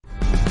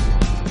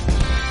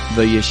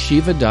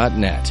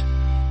theyeshiva.net.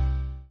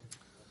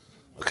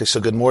 Okay, so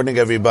good morning,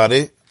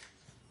 everybody.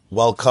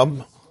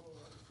 Welcome.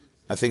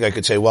 I think I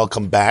could say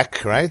welcome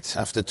back, right?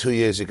 After 2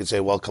 years, you could say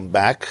welcome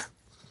back.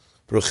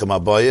 Bruchim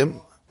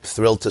Habayim.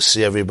 Thrilled to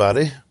see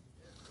everybody.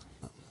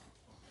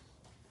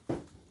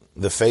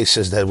 The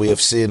faces that we have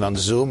seen on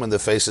Zoom and the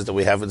faces that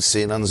we haven't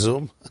seen on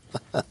Zoom.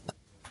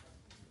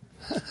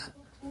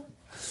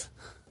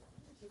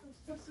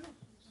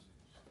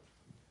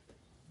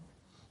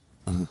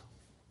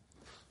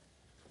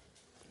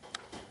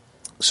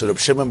 So Reb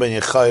Shimon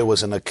ben Yochai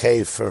was in a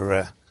cave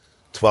for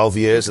 12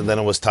 years, and then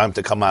it was time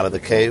to come out of the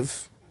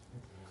cave.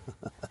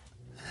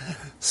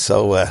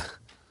 So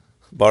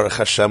Baruch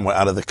Hashem, we're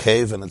out of the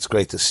cave, and it's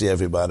great to see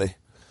everybody.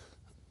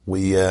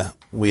 We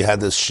had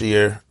this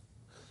shiur.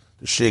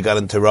 The shiur got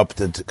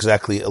interrupted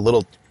exactly a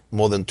little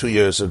more than 2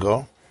 years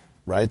ago,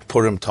 right?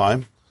 Purim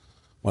time,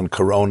 when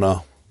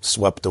Corona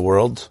swept the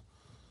world,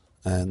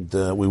 and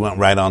we went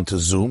right on to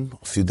Zoom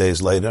a few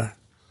days later.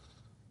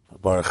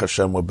 Baruch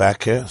Hashem, we're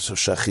back here. So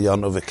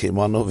Shachiyanu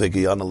v'kimanu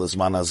v'giyanu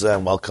l'zman hazeh,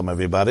 and welcome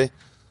everybody.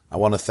 I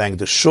want to thank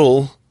the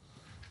shul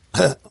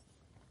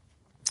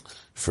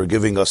for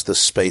giving us this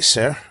space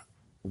here,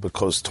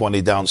 because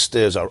 20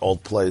 downstairs, our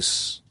old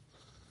place,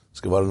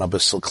 became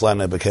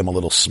a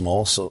little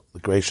small, so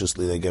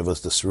graciously they gave us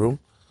this room.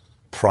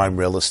 Prime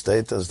real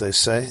estate, as they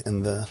say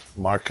in the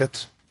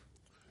market.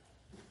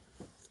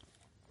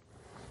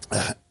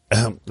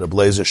 Reb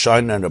Leizer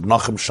Shiner and Reb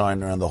Nachum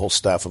Shiner and the whole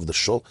staff of the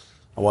shul.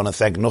 I want to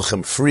thank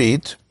Nuchem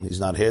Fried.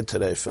 He's not here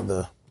today for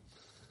the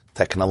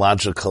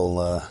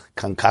technological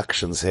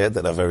concoctions here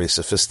that are very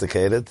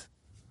sophisticated.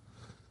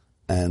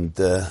 And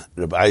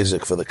Reb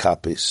Isaac for the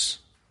copies.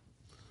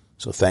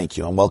 So thank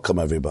you and welcome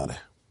everybody.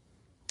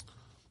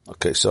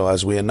 Okay, so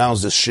as we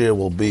announced, this shiur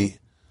will be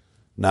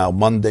now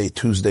Monday,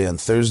 Tuesday, and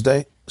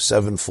Thursday,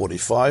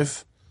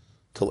 7:45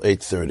 till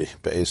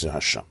 8:30, Be'ezer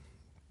Hashem.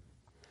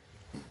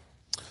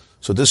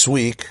 So this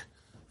week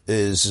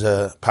is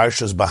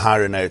Parshas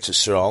Bahar in Eretz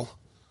Yisrael.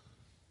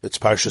 It's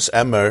Parshas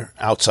Emer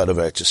outside of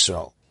Eretz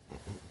Yisrael.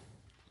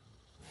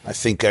 I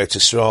think Eretz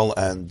Yisrael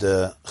and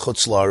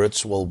Chutz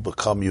La'aretz will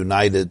become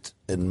united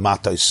in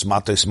Matos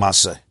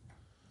Maseh.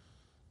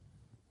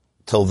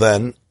 Till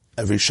then,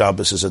 every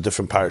Shabbos is a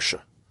different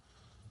parsha.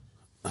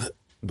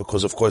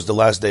 Because, of course, the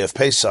last day of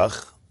Pesach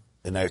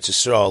in Eretz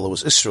Yisrael, it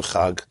was Isru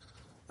Chag,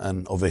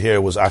 and over here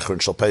it was Achron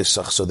Shel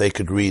Pesach, so they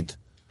could read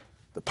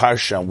the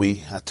parsha, and we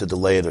had to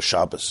delay it a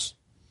Shabbos.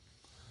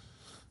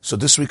 So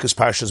this week is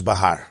Parshas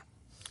Bahar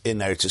in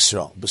Eretz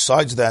Yisrael.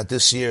 Besides that,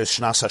 this year is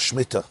Shnas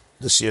HaShmita.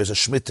 This year is a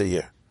Shmita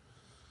year.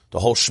 The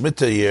whole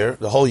Shmita year,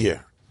 the whole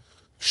year.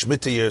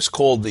 Shmita year is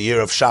called the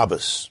year of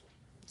Shabbos.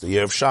 The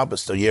year of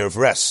Shabbos, the year of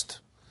rest.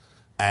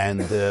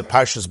 And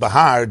Parshas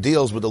Bahar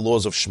deals with the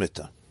laws of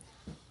Shmita.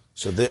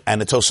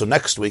 And it's also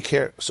next week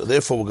here. So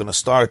therefore we're going to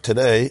start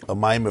today a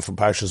Maimer from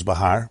Parshas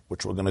Bahar,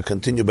 which we're going to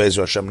continue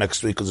Be'ezer Hashem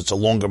next week because it's a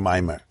longer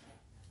Maimer.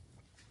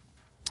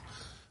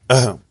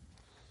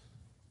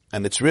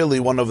 And it's really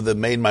one of the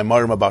main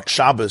Maimarim about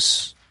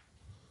Shabbos,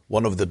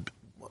 one of the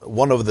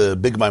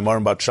big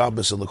Maimarim about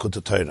Shabbos in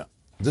Likutei Torah.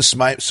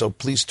 So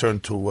please turn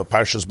to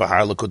Parshas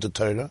Bahar, Likutei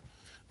Torah,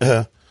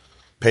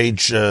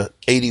 page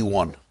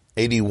 81.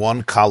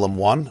 81, column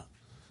 1.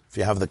 If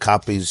you have the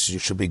copies, you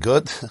should be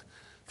good.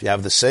 If you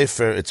have the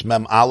Sefer, it's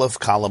Mem Aleph,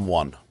 column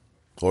 1.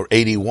 Or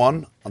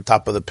 81, on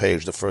top of the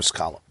page, the first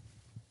column.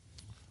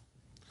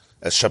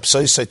 As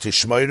Shapsoisei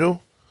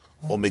Tishmoiru,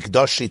 O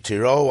Mikdashi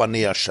Tiro,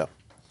 Ani Hashem.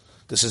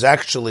 This is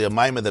actually a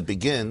Maimah that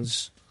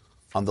begins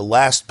on the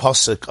last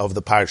pasuk of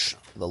the Parsha.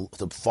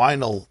 The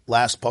final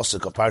last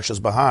pasuk of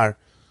Parshas Bahar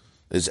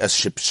is as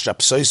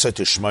Shapsoisei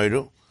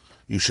Tishmoiru.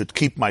 You should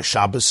keep my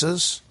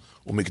Shabboses,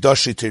 O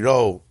Mikdashi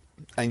Tiro,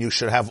 and you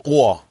should have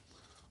awe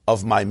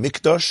of my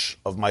Mikdash,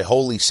 of my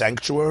holy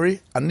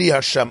sanctuary. Ani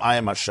Hashem, I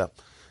am Hashem.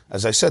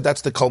 As I said,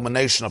 that's the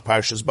culmination of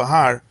Parshas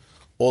Bahar,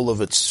 all of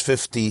its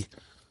 57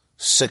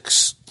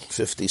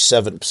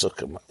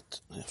 psukim.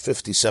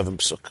 57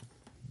 psukim.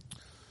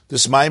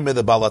 This Maimah,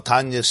 the Baal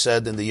HaTanya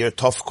said in the year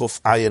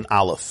Tovkuf Ayin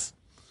Aleph.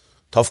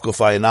 Tovkuf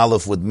Ayin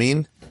Aleph would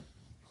mean,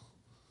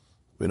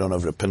 we don't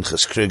have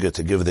Pinchas Krieger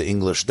to give the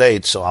English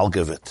date, so I'll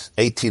give it.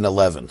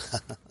 1811.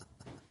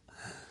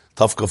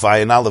 Tovkuf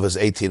Ayin Aleph is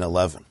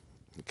 1811.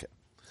 Okay.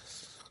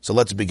 So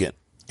let's begin.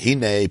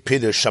 Hine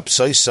Pidur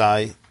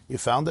Shapsoisai. You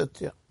found it?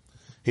 Yeah.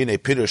 Hine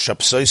Pidur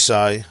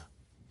Shapsoisai.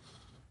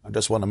 I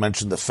just want to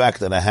mention the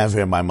fact that I have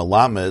here my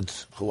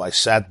Melamed, who I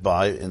sat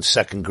by in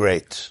second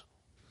grade.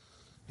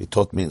 He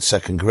taught me in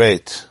second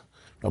grade,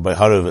 Rabbi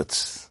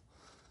Horovitz.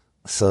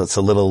 So it's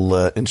a little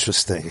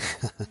interesting,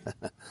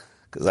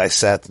 because I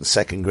sat in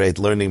second grade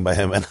learning by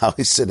him, and now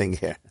he's sitting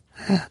here.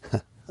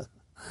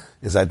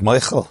 Is that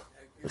Michael?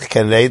 Ich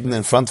kann reden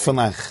in front von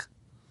euch.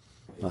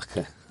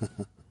 Okay.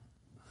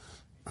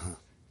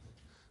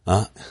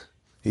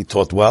 He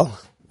taught well?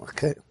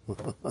 Okay.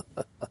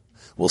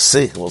 We'll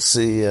see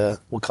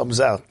what comes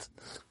out.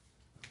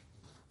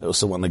 I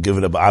also want to give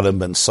it a Adam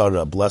Ben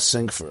Sarah a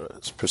blessing for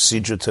his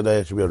procedure today.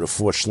 It should be a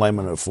refuah shleima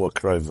and a refuah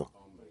krova.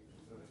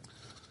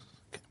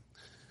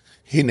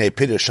 Hine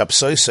Pirush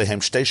Shapsoisai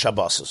hem shtei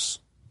Shabbosos.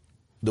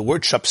 The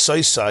word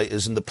Shapsoisai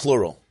is in the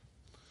plural.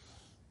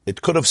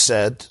 It could have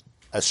said,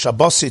 as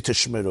Shabbosi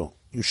Tishmiru,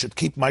 you should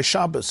keep my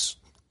Shabbos.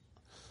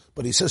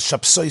 But he says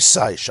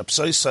Shapsoisai.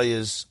 Shapsoisai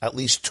is at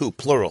least two,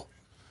 plural.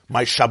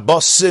 My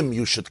Shabbosim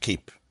you should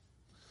keep.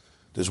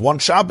 There's one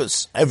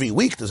Shabbos. Every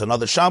week there's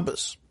another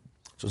Shabbos.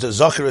 So it says,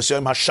 Zachiris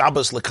Yom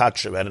HaShabbos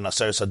L'Katcher, had in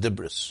Aseres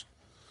HaDibris.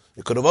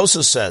 It could have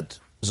also said,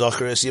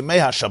 Zachiris Yemei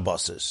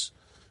HaShabbosis.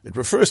 It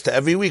refers to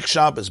every week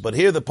Shabbos, but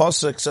here the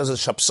Pasuk says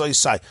it's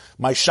Shapsoisai.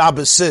 My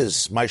Shabbos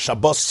is, my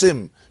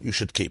Shabbosim you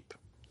should keep.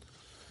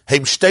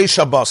 Heim shtei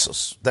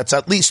Shabbosos. That's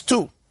at least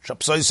two.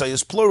 Shapsoisai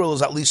is plural,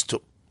 is at least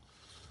two.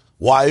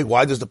 Why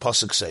does the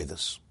Pasuk say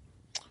this?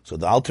 So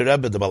the Alter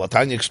Rebbe, the Baal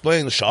HaTanya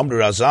explains, Shamru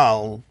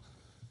Razal,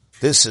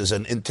 this is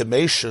an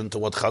intimation to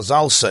what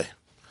Chazal say.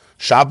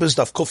 Shabbos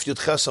daf kuf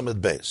yud ches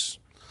amid beis.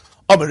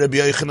 Amar Rabbi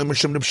Yochanan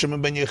Mishum Reb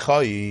Shimon ben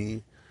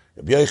Yochai.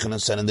 Rabbi Yochanan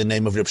said in the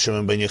name of Reb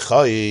Shimon ben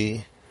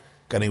Yochai,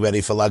 getting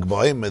ready for Lag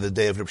BaOmer, the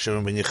day of Reb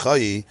Shimon ben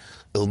Yochai,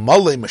 Il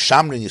Molei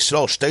Meshamrin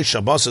Yisrael Shtei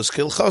Shabbos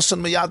Kil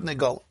Chasan Miyad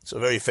Negal. It's a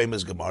very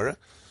famous Gemara.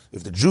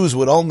 If the Jews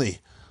would only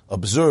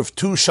observe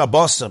two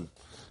Shabbosim,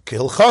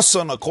 Kil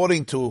Chasan,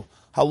 according to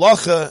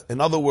halacha,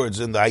 in other words,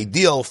 in the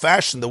ideal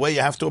fashion, the way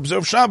you have to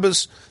observe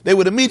Shabbos, they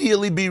would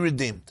immediately be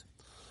redeemed.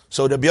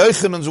 So Rabbi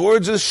Yochanan's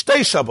words is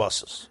Shtei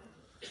Shabbos,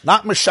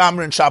 not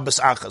Meshamrin Shabbos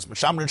Achas,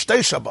 Meshamrin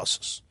Shtei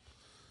Shabbos.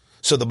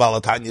 So the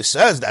Baal HaTanya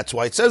says, that's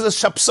why it says it's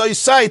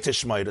Shapsoisai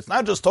Tishmayr. It's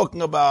not just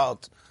talking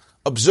about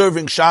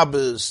observing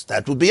Shabbos,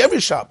 that would be every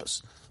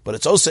Shabbos, but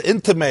it's also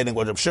intimating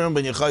what Reb Shimon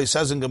ben Yochai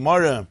says in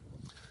Gemara,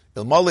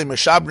 Ilmali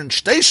Meshabrin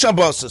Shtei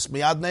Shabbos,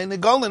 Miyad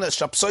Ne'Negolin, as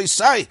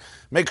Shapsoisai.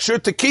 Make sure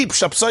to keep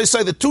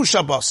Shapsoisai, the two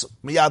Shabbos,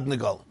 Miyad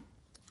Ne'Golin.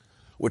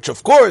 Which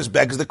of course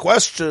begs the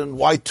question,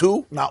 why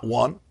two, not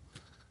one?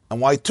 And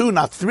why two,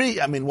 not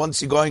three? I mean,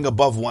 once you're going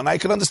above one, I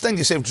can understand.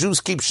 You say if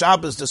Jews keep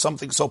Shabbos, there's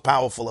something so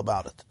powerful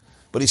about it.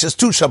 But he says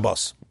two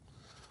Shabbos.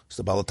 So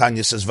the Baal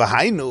HaTanya says,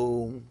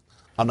 V'hainu,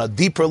 on a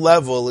deeper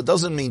level, it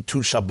doesn't mean two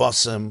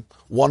Shabbosim,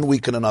 1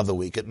 week and another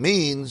week. It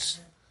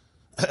means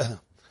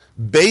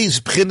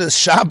Beis B'chinas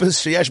Shabbos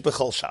sheyesh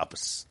b'chol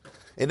Shabbos.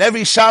 In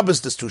every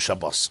Shabbos, there's two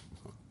Shabbos.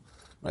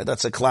 Right?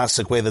 That's a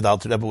classic way that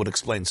Alter Rebbe would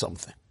explain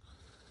something.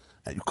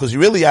 Because you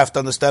really have to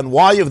understand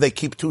why, if they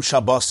keep two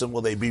Shabbosim,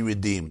 will they be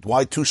redeemed?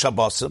 Why two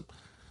Shabbosim?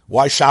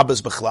 Why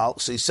Shabbos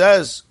b'chlal? So he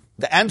says,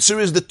 the answer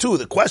is the two.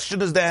 The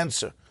question is the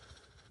answer.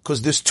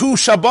 Because there's two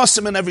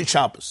Shabbosim in every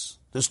Shabbos.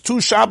 There's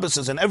two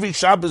Shabbos, and every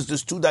Shabbos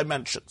there's two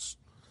dimensions.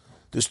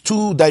 There's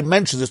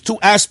two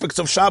aspects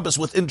of Shabbos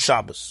within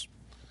Shabbos.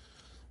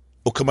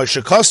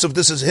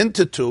 This is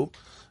hinted to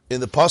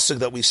in the pasuk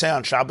that we say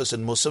on Shabbos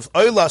in Musaf,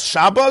 Oilas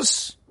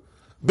Shabbos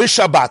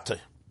b'Shabbatay.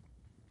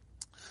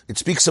 It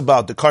speaks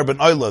about the carbon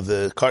oila,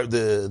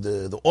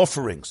 the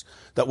offerings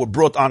that were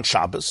brought on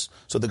Shabbos.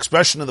 So the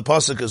expression in the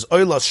pasuk is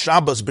Oilas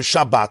Shabbos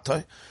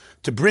b'Shabbatay,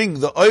 to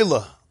bring the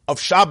oila of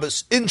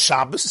Shabbos in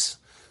Shabbos.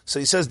 So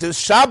he says there's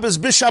Shabbos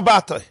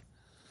b'Shabbatay.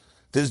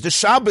 There's the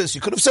Shabbos.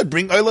 You could have said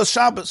bring Oilas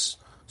Shabbos.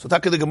 So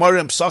Taka the Gemara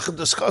in Pesachim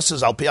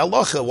discusses al pi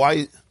halacha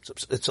why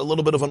it's a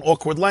little bit of an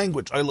awkward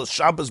language. Oilas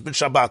Shabbos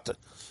b'Shabbatay.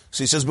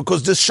 So he says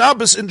because there's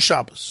Shabbos in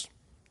Shabbos.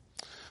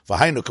 This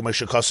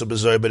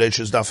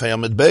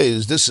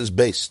is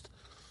based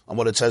on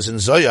what it says in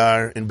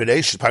Zoyar in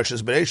Bereshis,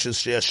 Parshas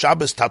Bereshis,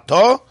 Shabbos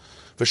Tato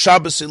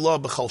v'Shabbos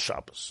Ilah b'chol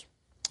Shabbos.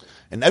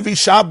 In every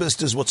Shabbos,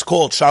 there's what's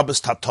called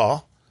Shabbos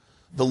Tato,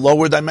 the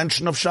lower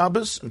dimension of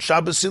Shabbos, and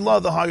Shabbos Ilah,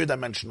 the higher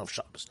dimension of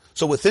Shabbos.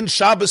 So within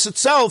Shabbos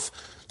itself,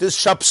 there's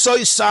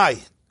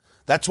Shapsoisai.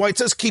 That's why it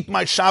says, keep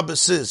my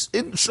Shabbos.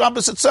 In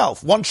Shabbos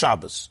itself, one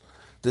Shabbos.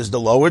 There's the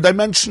lower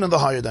dimension and the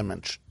higher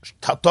dimension.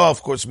 Tato,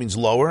 of course, means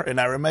lower in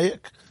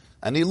Aramaic,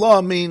 and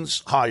Ilah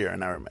means higher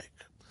in Aramaic.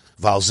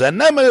 That's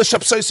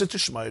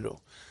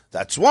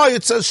why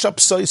it says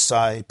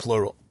Shapsoisai,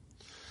 plural.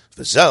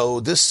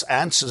 This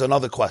answers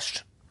another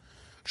question.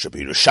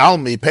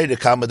 Yerushalmi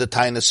Perikam the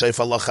Taina Seif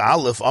Halacha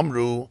Aleph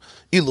Amru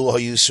Ilu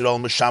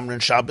HaYisrael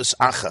Meshamrin Shabbos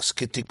Achas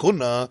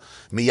Kitikuna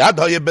Miyad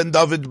Haya Ben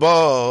David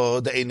Ba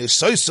the Einis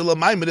Soisel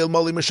Maimed Il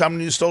Moli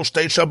Meshamrin Yisrael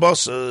Shtei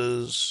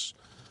Shabbos.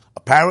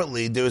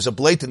 Apparently, there is a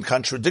blatant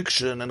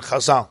contradiction in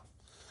Chazal.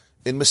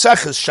 In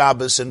Maseches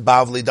Shabbos in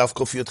Bavli Daf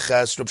Kuf Yud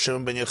Ches, Reb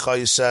Shimon ben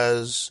Yochai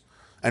says,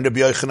 and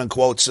Rabbi Yochanan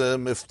quotes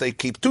him, if they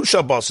keep two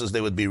Shabbos,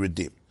 they would be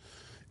redeemed.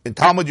 In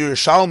Talmud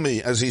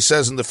Yerushalmi, as he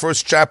says in the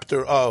first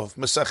chapter of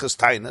Maseches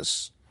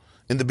Tainis,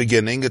 in the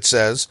beginning, it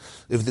says,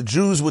 if the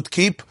Jews would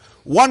keep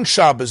one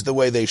Shabbos the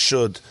way they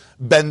should,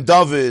 Ben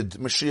David,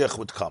 Mashiach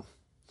would come.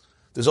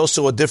 There's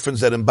also a difference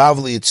that in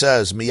Bavli it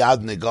says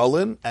Miyad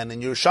Negalin, and in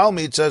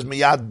Yerushalmi it says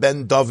Miyad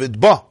Ben David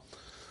Ba.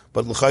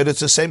 But l'chayr it's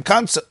the same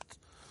concept.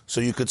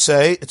 So you could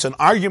say it's an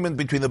argument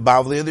between the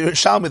Bavli and the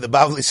Yerushalmi. The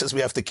Bavli says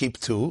we have to keep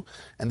two,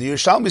 and the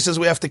Yerushalmi says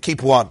we have to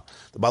keep one.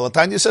 The Baal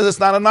HaTanya says it's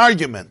not an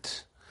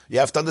argument. You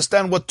have to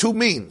understand what two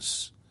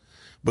means.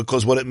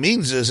 Because what it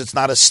means is it's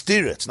not a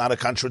stir, it's not a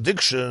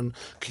contradiction.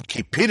 The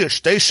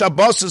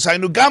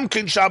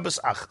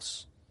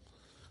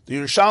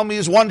Yerushalmi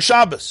is one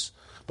Shabbos.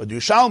 But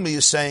Yerushalmi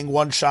is saying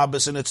one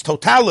Shabbos in its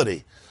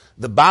totality.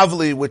 The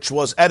Bavli, which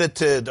was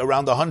edited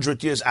around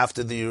 100 years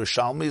after the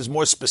Yerushalmi, is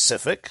more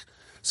specific.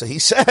 So he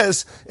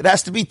says it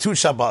has to be 2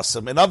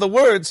 Shabbosim. In other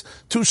words,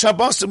 2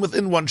 Shabbosim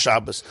within one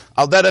Shabbos.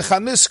 Al derech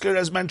hanisker,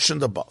 as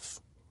mentioned above.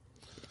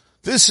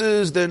 This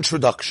is the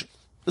introduction.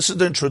 This is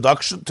the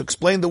introduction to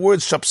explain the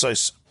words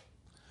Shabsais.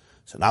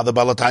 So now the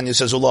Baal HaTanya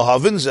says, Ula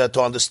havinzeh,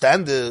 to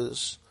understand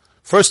this,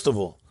 first of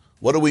all,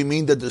 what do we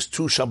mean that there's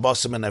 2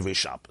 Shabbosim in every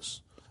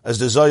Shabbos? As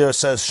the Zohar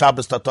says,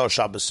 Shabbos Tatar,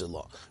 Shabbos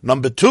Ilah.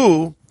 Number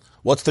 2,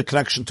 what's the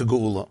connection to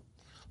Geula?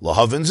 Lo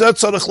havinzeh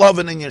tzarich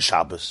lavin in your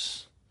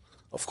Shabbos.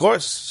 Of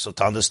course, so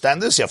to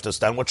understand this, you have to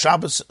understand what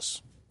Shabbos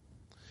is.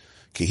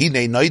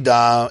 Kihine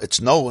noida, it's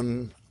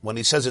known. When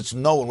he says it's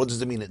known, what does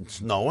it mean?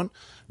 It's known.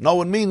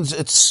 Known means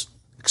it's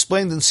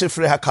explained in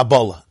Sifrei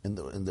HaKabbalah, in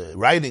the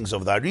writings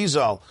of the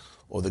Arizal,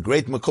 or the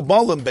great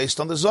Mekubalim, based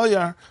on the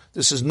Zohar.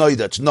 This is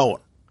noida, it's known.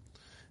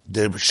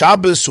 The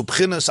Shabbos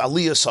ubchinas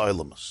aliyah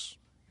sa'ilamus.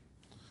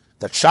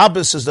 That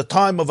Shabbos is the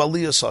time of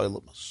aliyah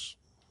sa'ilamus.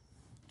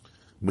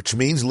 Which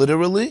means,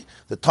 literally,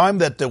 the time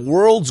that the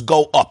worlds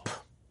go up.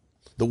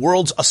 The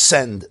worlds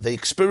ascend. They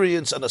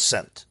experience an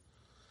ascent.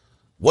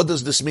 What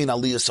does this mean,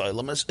 Aliyah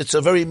Sa'ilamis? It's a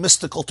very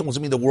mystical term. What does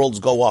it mean the worlds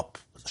go up?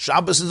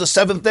 Shabbos is the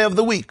 7th day of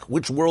the week.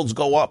 Which worlds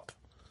go up?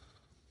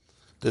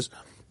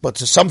 But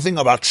there's something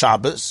about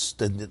Shabbos.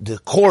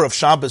 The core of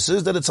Shabbos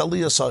is that it's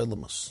Aliyah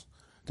Sa'ilamis.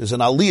 There's an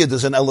Aliyah,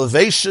 there's an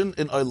elevation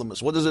in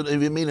Oilamis. What does it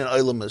even mean in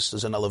Oilamis?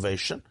 There's an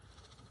elevation.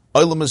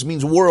 Oilamis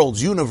means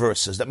worlds,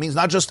 universes. That means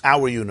not just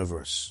our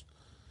universe.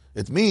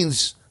 It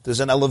means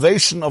there's an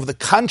elevation of the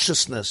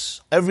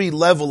consciousness. Every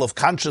level of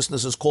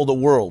consciousness is called a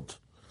world.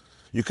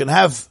 You can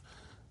have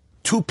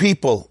 2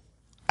 people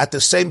at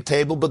the same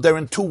table, but they're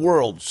in 2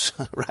 worlds,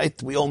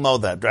 right? We all know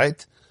that,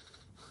 right?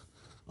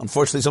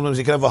 Unfortunately, sometimes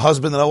you can have a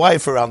husband and a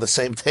wife around the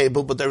same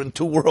table, but they're in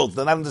 2 worlds.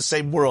 They're not in the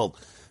same world.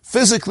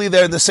 Physically,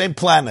 they're in the same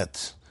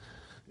planet.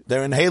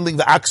 They're inhaling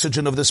the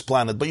oxygen of this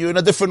planet, but you're in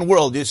a different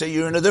world. You say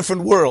you're in a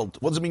different world.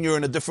 What does it mean you're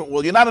in a different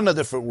world? You're not in a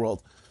different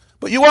world,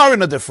 but you are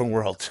in a different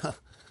world.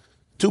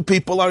 2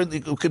 people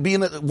could be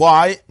in it.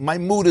 Why? My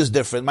mood is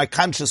different. My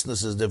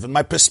consciousness is different.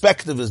 My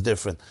perspective is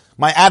different.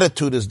 My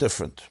attitude is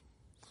different.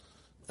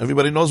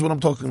 Everybody knows what I'm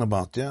talking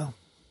about, yeah?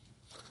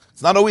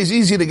 It's not always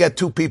easy to get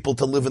 2 people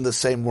to live in the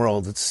same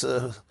world. It's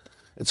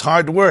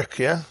hard work,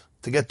 yeah?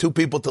 To get 2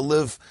 people to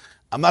live.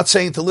 I'm not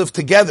saying to live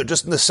together,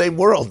 just in the same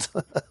world.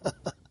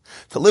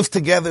 To live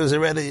together is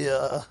already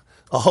a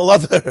whole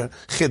other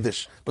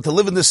chiddush. But to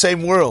live in the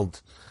same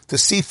world, to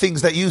see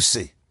things that you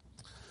see.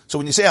 So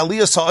when you say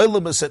Aliyah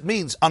Sa'ilamis, it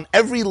means on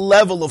every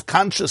level of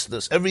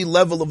consciousness, every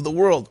level of the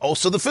world,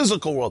 also the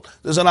physical world,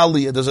 there's an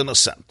Aliyah, there's an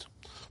ascent,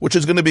 which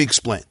is going to be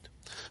explained.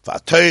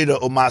 V'atayra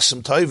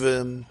u'masim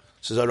tovim,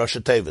 says Rosh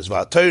Tevis,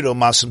 v'atayra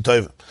u'masim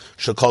tovim,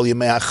 shekol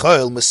yemei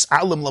ha'choil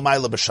mis'alim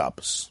l'mayla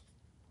b'Shabbos.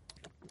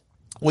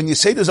 When you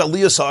say there's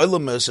Aliyah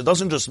Sa'ilamis, it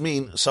doesn't just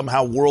mean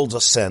somehow worlds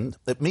ascend.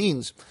 It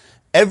means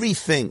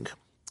everything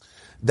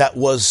that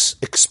was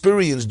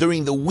experienced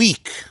during the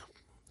week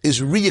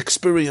is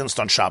re-experienced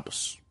on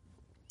Shabbos.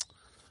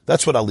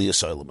 That's what Aliyah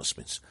Sa'ilamis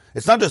means.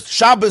 It's not just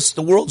Shabbos,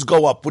 the worlds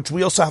go up, which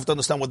we also have to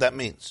understand what that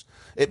means.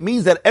 It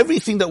means that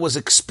everything that was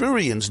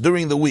experienced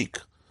during the week,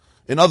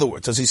 in other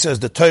words, as he says,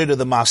 the Torah,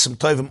 the Masim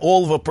Tovim,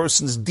 all of a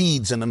person's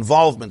deeds and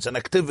involvements and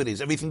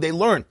activities, everything they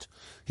learned.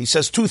 He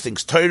says 2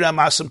 things. Torah and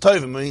Masim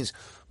Tovim means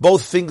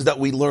both things that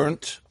we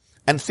learned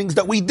and things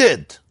that we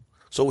did.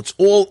 So it's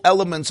all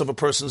elements of a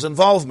person's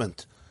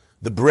involvement.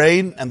 The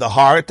brain and the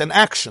heart and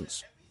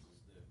actions.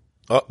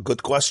 Oh,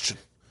 good question.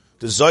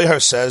 The Zohar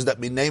says that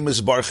name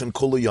is Barchin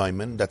Kulu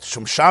Yoimin, that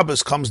from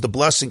Shabbos comes the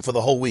blessing for the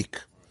whole week,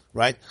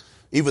 right?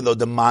 Even though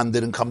the man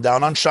didn't come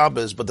down on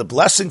Shabbos, but the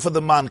blessing for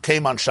the man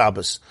came on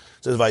Shabbos.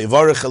 It says,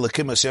 Vayivarech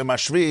Elokim es Yom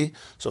HaShvi,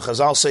 so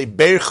Chazal say,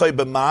 Berchoi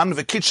b'man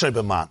v'kitchnei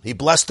b'man. He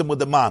blessed him with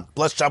the man,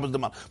 blessed Shabbos the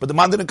man. But the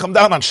man didn't come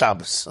down on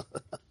Shabbos.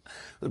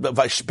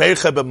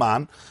 Berchoi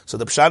b'man. So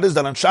the pshat is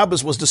that on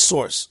Shabbos was the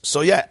source.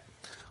 So yeah,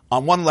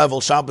 on one level,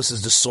 Shabbos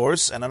is the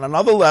source, and on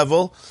another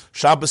level,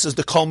 Shabbos is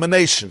the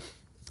culmination.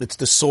 It's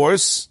the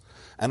source,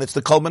 and it's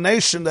the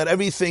culmination that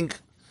everything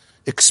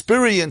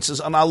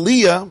experiences an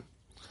aliyah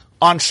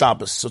on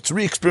Shabbos. So it's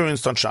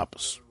re-experienced on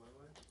Shabbos.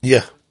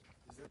 Yeah.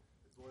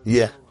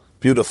 Yeah.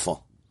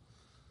 Beautiful.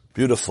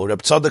 Beautiful.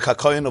 Reb Tzadok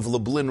HaKohen of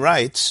Lublin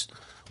writes,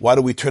 why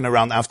do we turn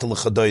around after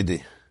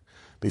L'chadoidi,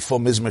 before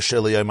Mizmor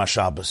Shel Yom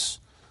HaShabbos?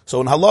 So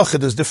in Halacha,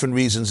 there's different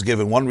reasons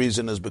given. One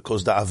reason is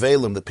because the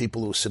Avelim, the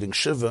people who were sitting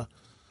Shiva,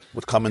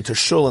 would come into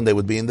Shul and they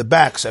would be in the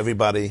back, so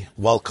everybody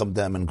welcomed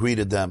them and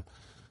greeted them.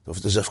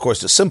 There's, of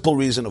course, the simple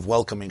reason of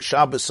welcoming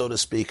Shabbos, so to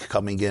speak,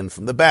 coming in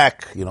from the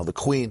back, the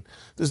queen.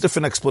 There's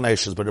different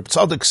explanations, but Reb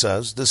Tzadok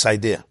says this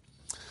idea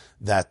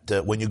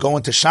that when you go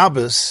into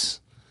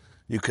Shabbos,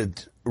 you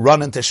could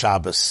run into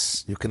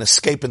Shabbos, you can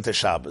escape into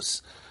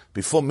Shabbos.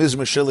 Before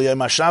Mizmor Shel Yom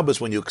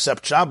HaShabbos, when you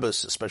accept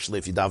Shabbos, especially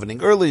if you're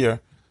davening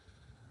earlier,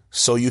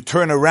 so you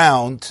turn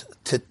around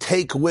to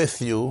take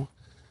with you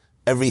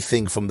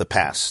everything from the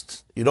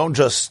past. You don't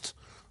just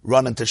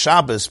run into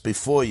Shabbos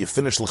before you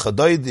finish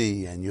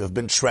L'chadoidi and you have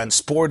been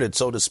transported,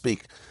 so to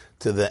speak,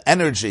 to the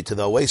energy, to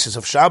the oasis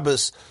of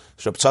Shabbos,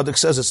 Reb Tzadok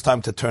says it's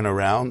time to turn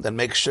around and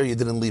make sure you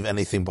didn't leave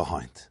anything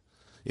behind.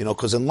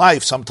 Because in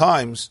life,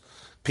 sometimes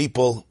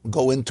people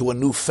go into a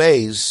new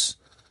phase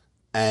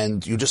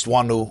and you just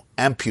want to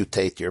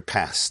amputate your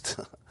past.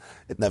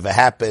 It never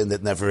happened,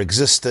 it never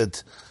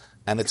existed,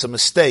 and it's a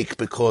mistake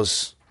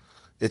because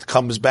it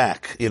comes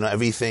back.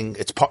 Everything,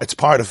 it's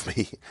part of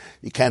me.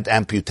 You can't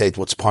amputate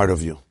what's part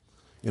of you.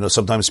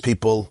 Sometimes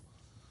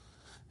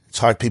it's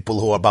hard, people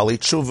who are Bali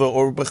Tshuva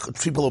or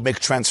people who make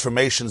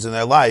transformations in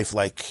their life,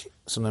 like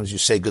sometimes you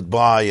say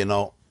goodbye,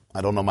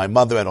 I don't know my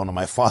mother, I don't know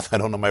my father, I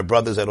don't know my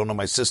brothers, I don't know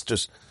my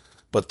sisters,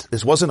 but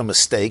this wasn't a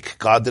mistake.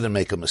 God didn't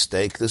make a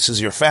mistake. This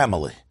is your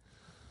family.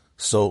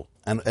 So,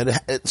 and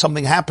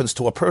something happens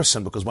to a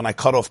person because when I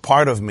cut off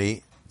part of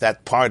me,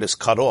 that part is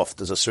cut off.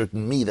 There's a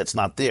certain me that's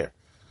not there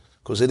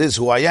because it is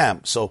who I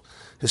am. So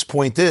his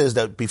point is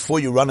that before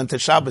you run into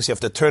Shabbos, you have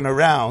to turn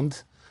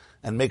around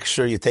and make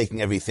sure you're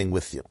taking everything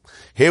with you.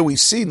 Here we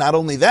see not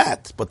only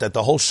that, but that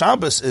the whole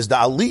Shabbos is the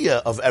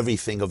aliyah of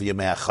everything of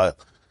Yemei HaChol.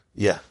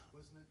 Yeah.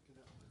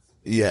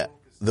 Yeah.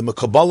 The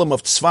Mekabalim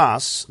of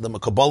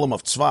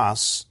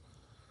Tzvas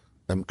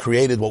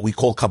created what we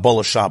call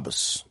Kabbalah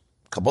Shabbos.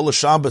 Kabbalah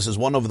Shabbos is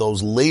one of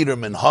those later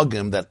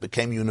minhagim that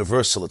became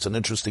universal. It's an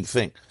interesting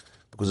thing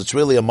because it's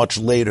really a much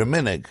later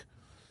minig.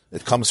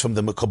 It comes from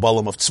the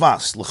Mekabalim of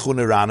Tzvas,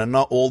 L'chunei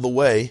Ranana, all the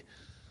way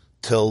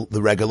till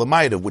the regular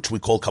Maidav, which we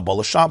call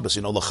Kabbalah Shabbos.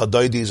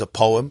 L'chadoidi is a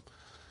poem.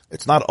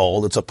 It's not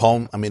old, it's a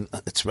poem.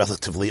 It's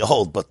relatively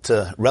old, but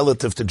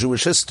relative to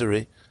Jewish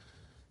history,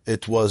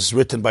 it was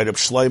written by Reb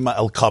Shlomo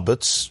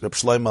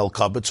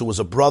Elkabetz, who was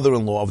a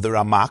brother-in-law of the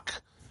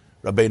Ramak,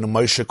 Rabbeinu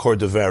Moshe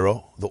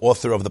Cordovero, the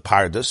author of the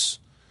Pardes.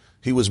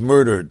 He was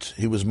murdered.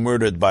 He was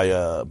murdered by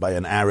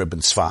an Arab in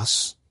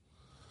Sfas,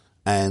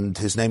 and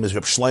his name is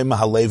Reb Shlomo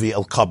Halevi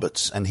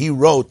Elkabetz, and he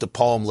wrote the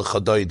poem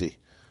L'chadoidi,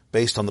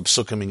 based on the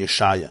Psukim in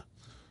Yeshaya,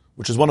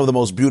 which is one of the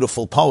most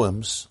beautiful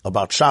poems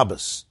about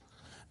Shabbos.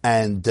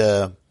 And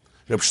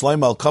Reb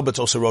Shlomo Elkabetz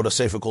also wrote a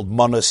sefer called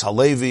Manas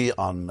Halevi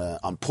on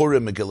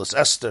Purim, Megillas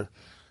Esther,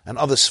 and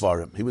other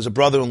Svarim. He was a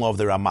brother-in-law of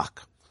the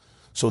Ramak.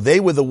 So they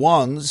were the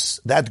ones,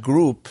 that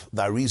group,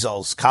 the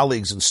Arizal's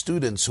colleagues and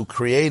students, who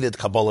created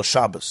Kabbalah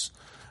Shabbos.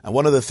 And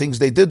one of the things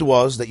they did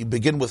was that you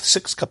begin with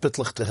 6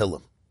 Kapitlich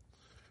Tehillim.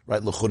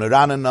 Right? L'chunei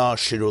Ranana,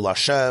 Shirul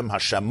Hashem,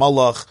 Hashem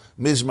Malach,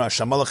 Mizmar,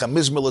 Hashem Malach, and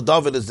Mizmar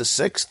LeDavid is the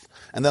 6th,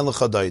 and then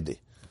L'chadoidi.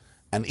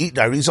 And the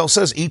Arizal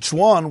says each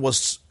one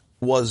was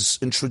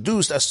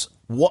introduced as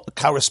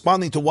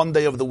corresponding to one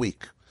day of the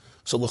week.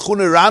 So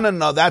L'chunei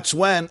Ranana, that's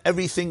when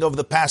everything of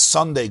the past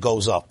Sunday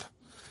goes up.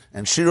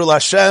 And Shirul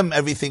Hashem,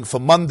 everything for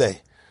Monday.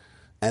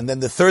 And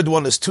then the third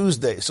one is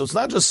Tuesday. So it's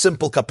not just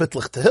simple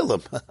Kapitlich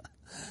Tehillim.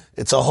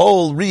 It's a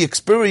whole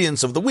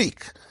re-experience of the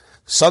week.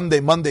 Sunday,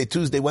 Monday,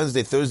 Tuesday,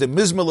 Wednesday, Thursday.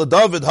 Mizmar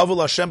LeDavid,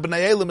 Havul Hashem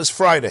B'nai Elim is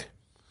Friday.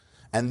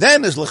 And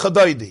then is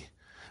L'chadoidi.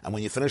 And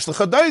when you finish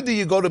L'chadoidi,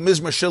 you go to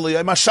Mizmar Shili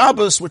Yom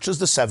HaShabbos, which is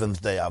the 7th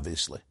day,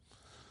 obviously.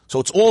 So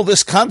it's all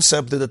this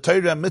concept that the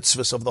Torah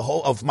mitzvahs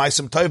of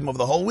Maisim Tovim of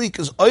the whole week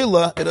is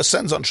Oila, it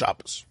ascends on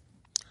Shabbos.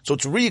 So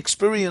it's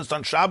re-experienced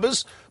on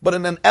Shabbos, but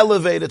in an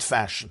elevated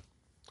fashion.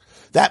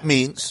 That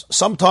means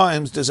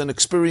sometimes there's an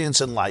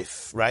experience in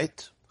life,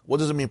 right? What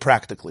does it mean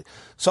practically?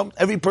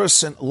 Every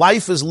person,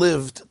 life is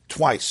lived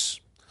twice.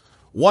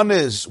 One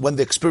is when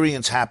the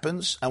experience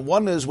happens, and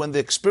one is when the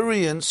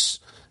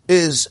experience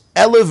is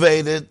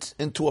elevated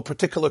into a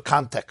particular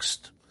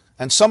context.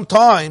 And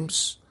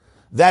sometimes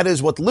that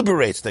is what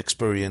liberates the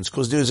experience,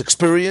 because there's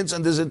experience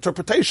and there's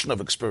interpretation of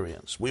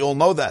experience. We all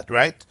know that,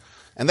 right?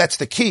 And that's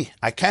the key.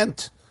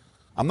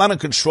 I'm not in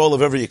control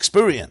of every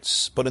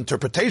experience, but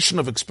interpretation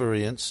of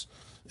experience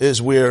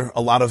is where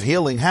a lot of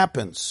healing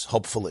happens,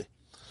 hopefully.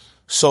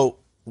 So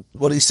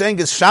what he's saying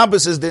is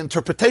Shabbos is the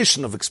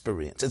interpretation of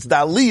experience. It's the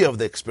aliyah of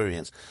the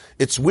experience.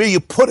 It's where you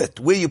put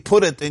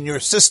it in your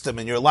system,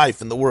 in your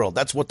life, in the world.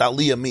 That's what the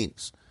aliyah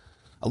means.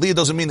 Aliyah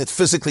doesn't mean it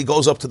physically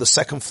goes up to the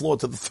 2nd floor,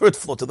 to the 3rd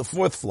floor, to the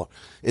 4th floor.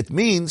 It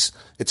means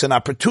it's an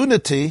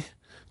opportunity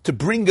to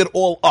bring it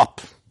all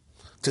up,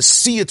 to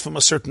see it from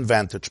a certain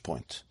vantage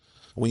point.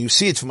 When you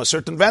see it from a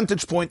certain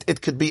vantage point,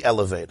 it could be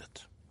elevated.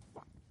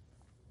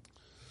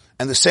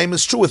 And the same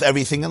is true with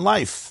everything in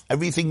life.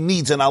 Everything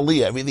needs an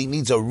aliyah. Everything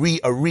needs a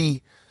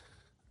reframing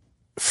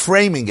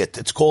it.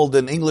 It's called,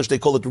 in English, they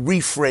call it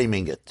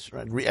reframing it.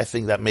 Right? I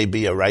think that may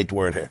be a right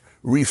word here.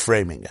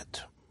 Reframing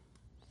it.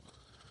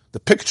 The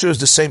picture is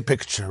the same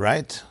picture,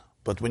 right?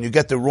 But when you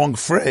get the wrong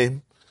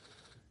frame,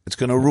 it's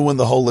going to ruin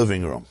the whole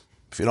living room.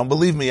 If you don't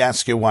believe me,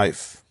 ask your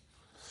wife.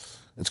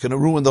 It's going to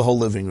ruin the whole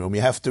living room.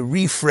 You have to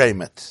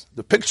reframe it.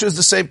 The picture is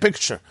the same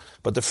picture,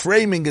 but the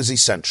framing is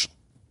essential.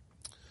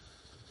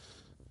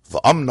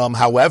 V'amnam,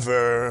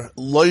 however,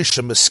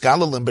 loisha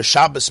miskalalim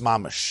b'Shabbos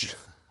mamash.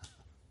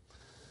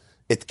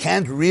 It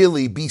can't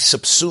really be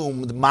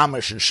subsumed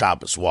mamash in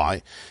Shabbos.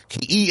 Why?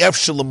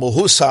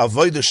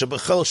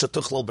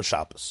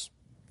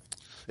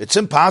 It's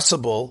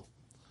impossible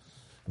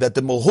that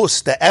the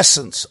mohus, the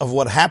essence of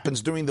what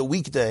happens during the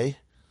weekday,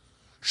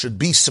 should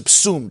be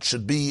subsumed,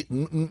 should be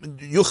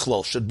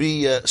yuchlal, should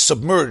be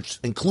submerged,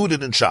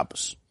 included in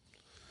Shabbos.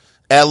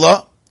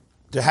 Ella,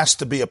 there has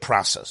to be a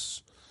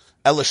process.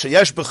 Ella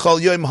sheyesh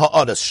b'chol yom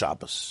ha'adas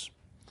Shabbos.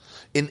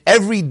 In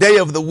every day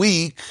of the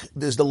week,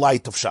 there's the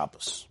light of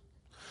Shabbos.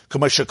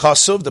 K'moshe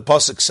Kasuv, the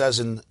pasuk says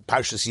in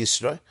Parshas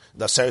Yisro,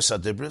 the Aseres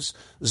HaDibros,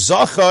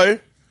 Zachar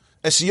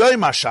es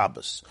yom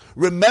HaShabbos.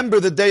 Remember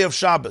the day of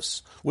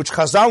Shabbos, which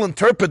Chazal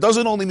interpret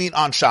doesn't only mean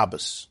on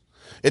Shabbos.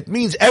 It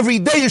means every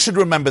day you should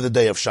remember the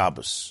day of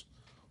Shabbos.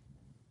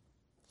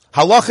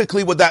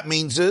 Halachically, what that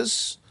means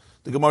is,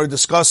 the Gemara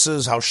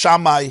discusses how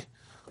Shammai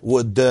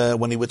would,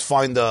 when he would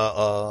find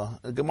a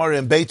Gemara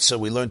in Beitza,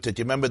 we learned it.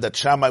 You remember that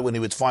Shammai, when he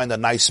would find a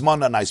nice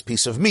man, a nice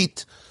piece of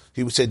meat,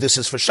 he would say, this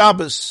is for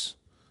Shabbos.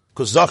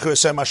 Because Zachar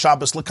Esem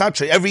Shabbos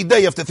L'Katre. Every day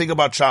you have to think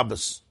about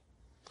Shabbos.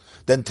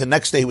 Then the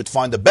next day he would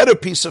find a better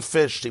piece of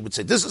fish. He would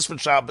say, this is for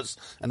Shabbos.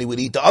 And he would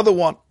eat the other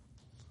one.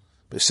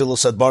 Basil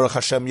said, Baruch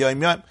Hashem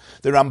Yom Yom.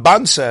 The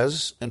Ramban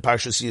says in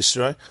Parshas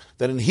Yisro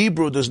that in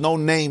Hebrew there's no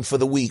name for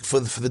the week, for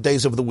the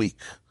days of the week.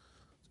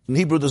 In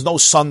Hebrew there's no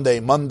Sunday,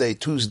 Monday,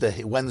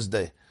 Tuesday,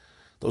 Wednesday.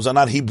 Those are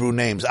not Hebrew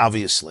names,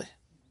 obviously.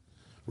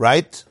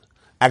 Right?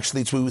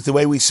 Actually, it's the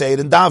way we say it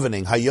in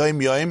davening.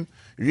 Hayom Yom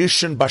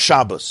Rishon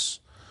Bashabbos.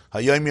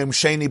 Hayom Yom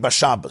Sheni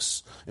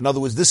Bashabbos. In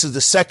other words, this is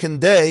the second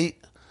day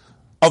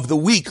of the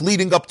week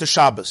leading up to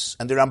Shabbos.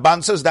 And the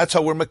Ramban says that's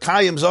how we're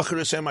Mekayim Zachar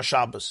Esem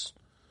HaShabbos.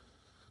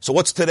 So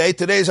what's today?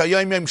 Today is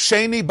Hayom Yom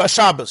Sheni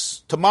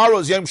Bashabbos. Tomorrow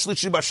is Yom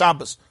Shlishi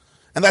Bashabbos.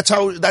 And that's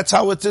how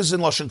it is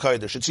in Lashon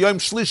Kodesh. It's Yom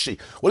Shlishi.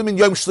 What do you mean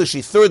Yom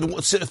Shlishi?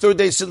 Third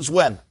day since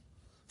when?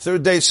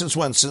 Third day since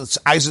when? Since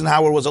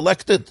Eisenhower was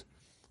elected?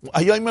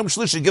 Hayom Yom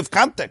Shlishi, give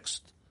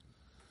context.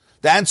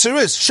 The answer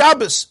is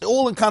Shabbos,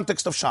 all in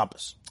context of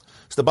Shabbos.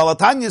 So the Baal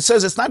HaTanya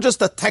says it's not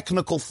just a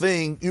technical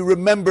thing, you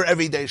remember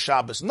every day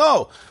Shabbos.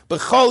 No,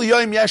 B'chol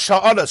Yom Yesh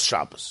Ha'adas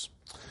Shabbos.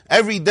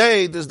 Every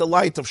day there's the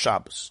light of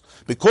Shabbos.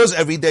 Because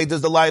every day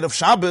there's the light of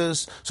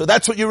Shabbos, so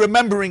that's what you're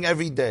remembering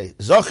every day.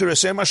 Zachar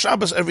Esem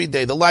HaShabbos every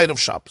day, the light of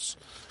Shabbos.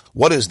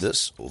 What is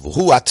this?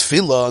 V'hu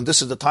atfilah, and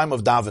this is the time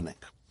of davening,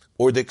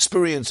 or the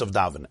experience of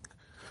davening.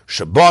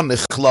 Shabon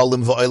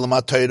nichlalim v'olam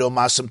ha'Torah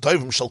masim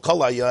tovim shel kol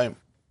hayom.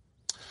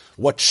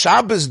 What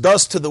Shabbos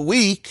does to the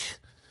week,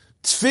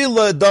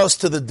 Tefillah does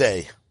to the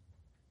day.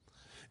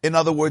 In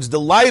other words, the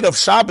light of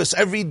Shabbos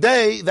every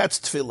day, that's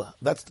Tefillah.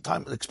 That's the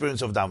time,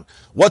 experience of davening.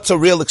 What's a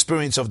real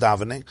experience of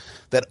davening?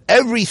 That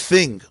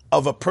everything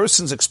of a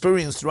person's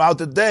experience throughout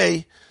the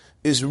day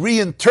is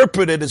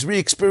reinterpreted, is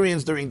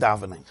re-experienced during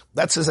davening.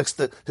 That's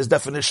his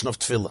definition of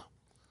Tefillah.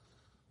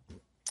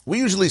 We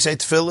usually say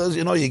Tefillah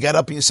is, you get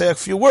up and you say a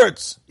few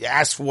words. You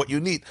ask for what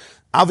you need.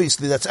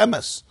 Obviously, that's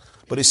emes.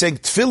 But he's saying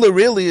Tefillah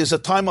really is a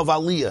time of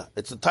aliyah.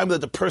 It's the time that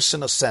the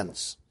person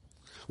ascends.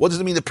 What does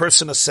it mean the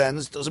person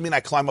ascends? It doesn't mean I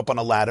climb up on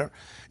a ladder.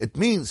 It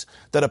means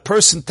that a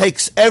person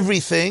takes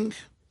everything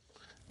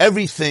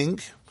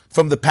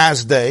from the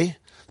past day,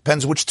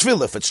 depends which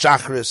tefillah, if it's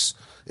Shacharis,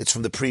 it's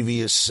from the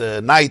previous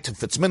night,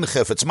 if it's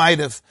Mincha, if it's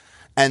Maidev,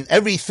 and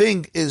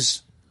everything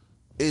is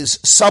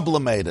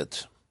sublimated.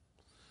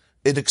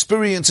 It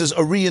experiences a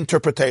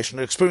reinterpretation,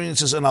 it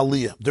experiences an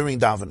aliyah during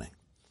davening.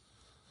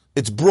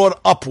 It's brought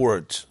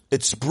upward.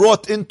 It's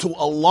brought into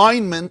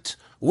alignment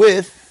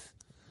with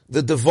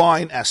the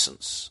divine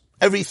essence.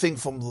 Everything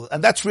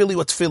and that's really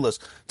what tefillah is.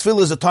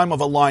 Tefillah is a time of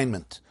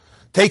alignment.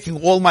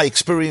 Taking all my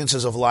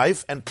experiences of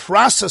life and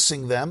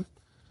processing them,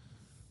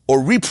 or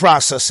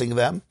reprocessing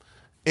them,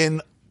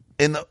 in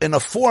a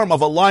form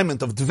of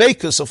alignment, of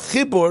dveikus, of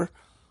chibur,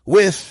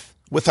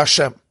 with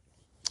Hashem.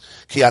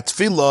 Ki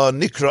atfilah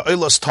nikra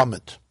oilas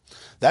tamid.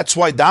 That's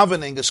why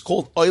davening is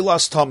called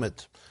oilas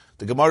tamid.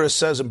 The Gemara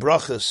says in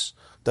Brachas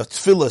that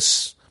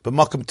tefillas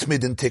b'makom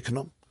tmidin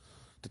tiknum.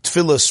 The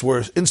tefillas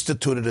were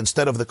instituted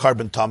instead of the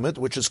carbon tamid,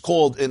 which is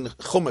called in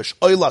Chumash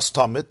oilas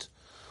tamid.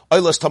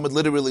 Oilas tamid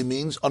literally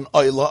means an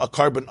oila, a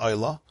carbon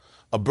oila,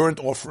 a burnt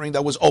offering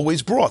that was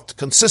always brought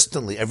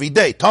consistently every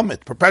day,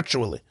 tamid,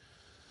 perpetually.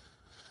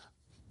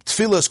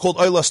 Tefillah is called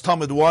oilas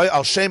tamid. Why?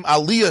 Al shem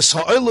aliyas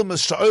ha'olam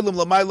is sha'olam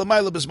l'mayla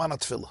mayla b'zman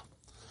tefillah.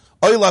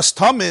 Oilas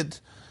tamid,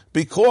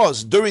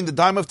 because during the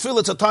time of tefillah,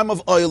 it's a time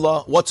of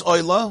oila. What's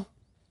oila?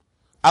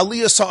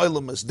 Aliyas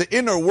ha'olam is the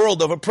inner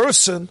world of a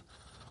person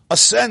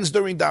ascends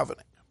during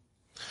davening.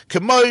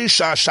 K'moi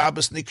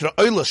Shabbos nikra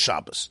oilas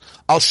Shabbos.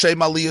 Al shem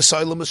aliyas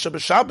ha'olam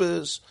is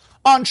Shabbos.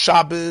 On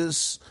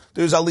Shabbos,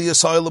 there's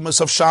aliyas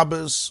ha'olam of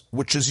Shabbos,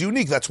 which is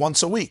unique. That's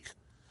once a week.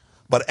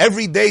 But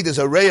every day there's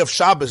a ray of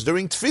Shabbos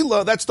during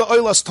tefillah. That's the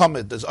oilas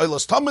tamid. There's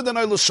oilas tamid and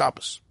oilas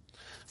Shabbos.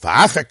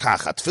 V'achar kach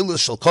atfilah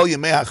shel kol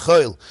yemei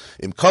ha'chol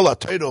im kol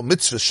ha'Torah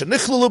mitzvahs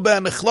shenichlalu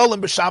be'en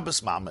nichlalim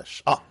b'Shabbos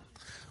mamash.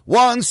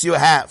 Once you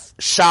have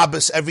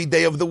Shabbos every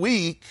day of the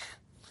week,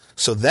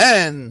 so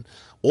then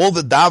all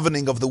the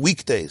davening of the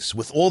weekdays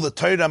with all the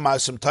Torah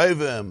ma'asim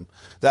tovim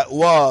that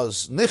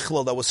was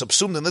nichlal, that was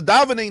subsumed in the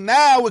davening,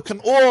 now it can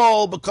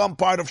all become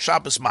part of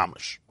Shabbos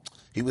mamash.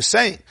 He was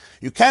saying,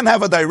 you can't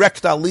have a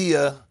direct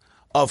aliyah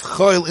of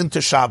Chol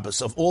into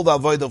Shabbos, of all the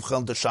avoid of Chol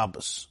into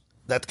Shabbos.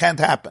 That can't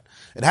happen.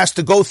 It has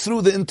to go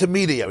through the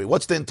intermediary.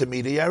 What's the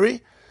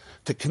intermediary?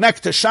 To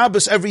connect to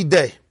Shabbos every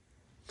day.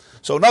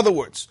 So in other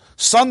words,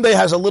 Sunday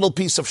has a little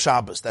piece of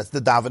Shabbos. That's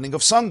the davening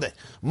of Sunday.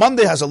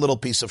 Monday has a little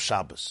piece of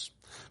Shabbos.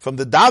 From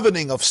the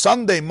davening of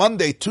Sunday,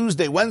 Monday,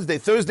 Tuesday, Wednesday,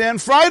 Thursday,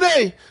 and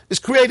Friday is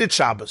created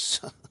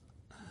Shabbos.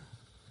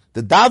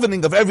 The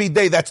davening of every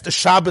day, that's the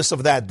Shabbos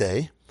of that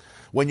day.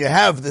 When you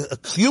have the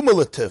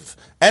accumulative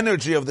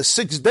energy of the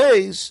 6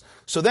 days,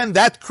 so then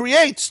that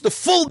creates the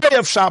full day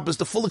of Shabbos,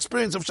 the full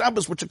experience of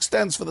Shabbos, which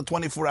extends for the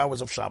 24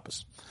 hours of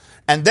Shabbos.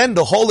 And then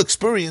the whole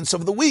experience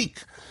of the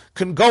week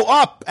can go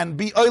up and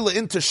be oila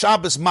into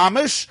Shabbos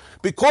mamish,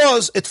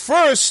 because it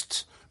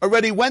first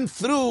already went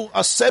through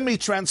a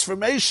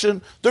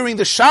semi-transformation during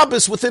the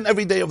Shabbos within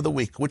every day of the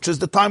week, which is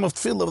the time of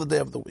tefillah of the day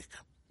of the week.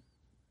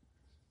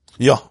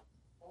 Yeah.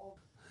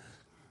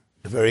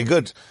 Very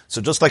good. So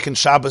just like in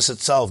Shabbos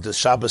itself, there's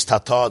Shabbos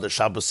Tata, there's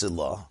Shabbos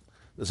Ilah.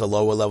 There's a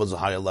lower level, there's a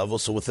higher level.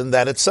 So within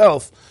that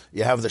itself,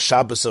 you have the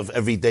Shabbos of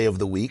every day of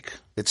the week.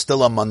 It's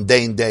still a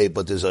mundane day,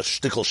 but there's a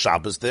shtickle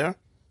Shabbos there.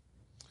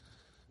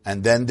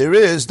 And then there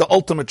is the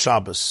ultimate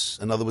Shabbos.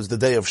 In other words, the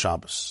day of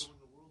Shabbos.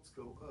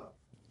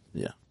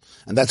 Yeah.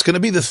 And that's going to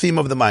be the theme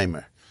of the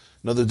Maimer.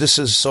 In other words, this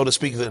is, so to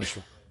speak, the...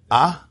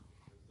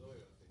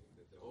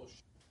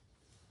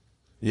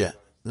 Yeah.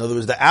 In other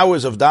words, the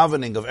hours of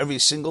davening of every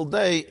single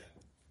day,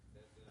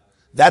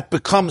 that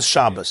becomes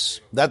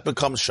Shabbos. That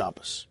becomes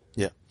Shabbos.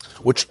 Yeah.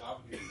 Which,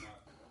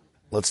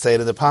 let's say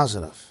to the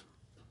positive.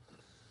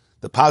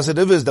 The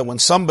positive is that when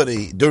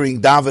somebody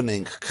during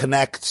davening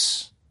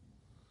connects,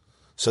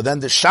 so then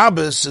the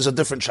Shabbos is a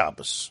different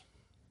Shabbos.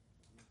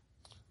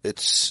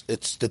 It's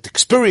the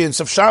experience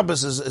of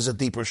Shabbos is a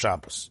deeper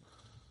Shabbos.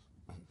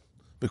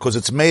 Because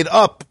it's made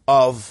up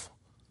of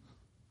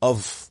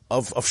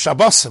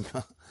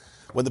Shabbosim.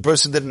 When the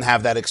person didn't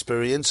have that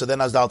experience, so then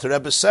as the Alter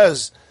Rebbe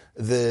says,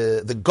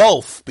 the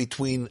gulf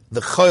between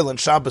the Chol and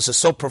Shabbos is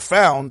so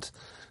profound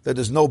that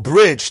there's no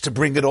bridge to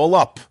bring it all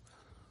up.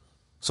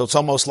 So it's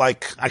almost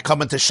like I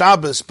come into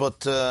Shabbos,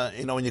 but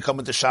when you come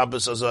into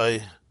Shabbos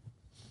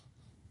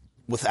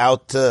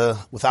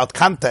without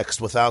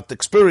context, without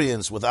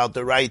experience, without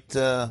the right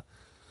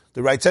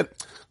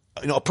set,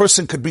 a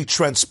person could be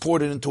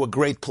transported into a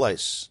great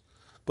place.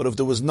 But if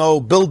there was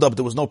no build-up,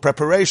 there was no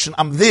preparation,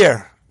 I'm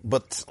there,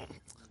 but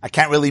I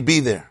can't really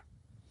be there.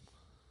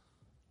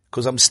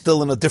 Because I'm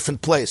still in a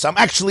different place. I'm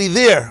actually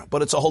there,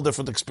 but it's a whole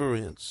different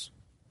experience.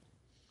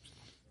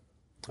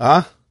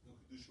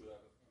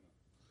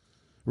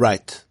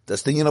 Right.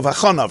 That's the yin of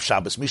Hachana of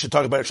Shabbos. We should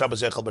talk about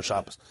Shabbos Yechal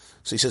b'Shabbos.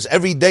 So he says,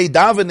 every day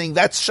davening,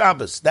 that's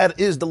Shabbos. That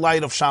is the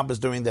light of Shabbos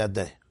during that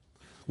day.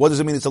 What does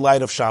it mean it's the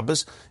light of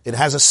Shabbos? It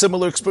has a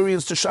similar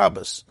experience to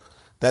Shabbos.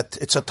 That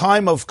it's a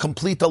time of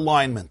complete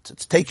alignment.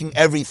 It's taking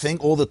everything,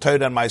 all the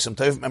Torah and Ma'asim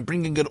Tovim, and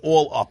bringing it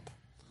all up.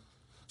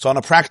 So on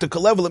a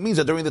practical level, it means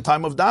that during the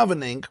time of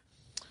davening,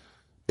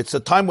 it's a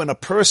time when a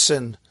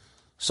person,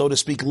 so to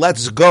speak,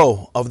 lets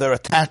go of their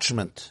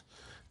attachment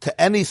to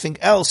anything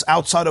else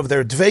outside of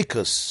their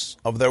dveikus,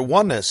 of their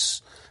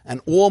oneness,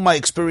 and all my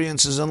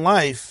experiences in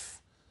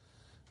life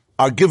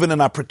are given an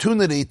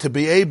opportunity to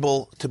be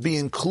able to be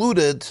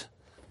included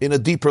in a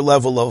deeper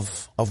level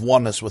of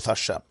oneness with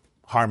Hashem,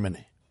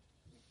 harmony.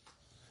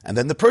 And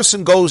then the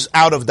person goes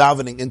out of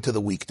davening into the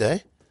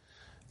weekday,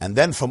 and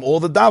then from all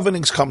the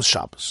davenings comes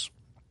Shabbos.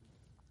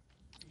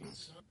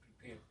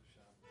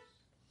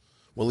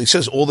 Well, he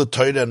says all the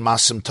Torah and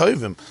Masim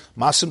Tovim.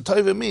 Masim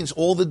Tovim means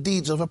all the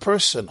deeds of a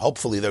person.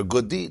 Hopefully they're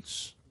good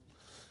deeds.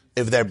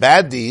 If they're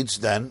bad deeds,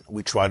 then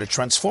we try to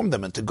transform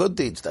them into good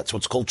deeds. That's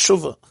what's called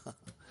tshuva.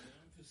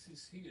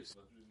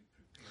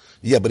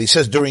 Yeah, but he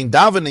says during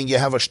davening you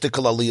have a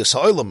shtikal aliyas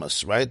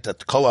ha'olamas, right?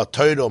 That kol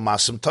Torah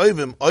Masim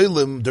Tovim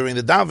oilim during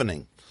the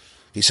davening.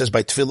 He says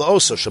by tefillah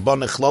also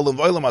shabban echlalim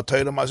oilim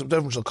ha-Torah Masim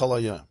Tovim shel kol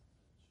hayom.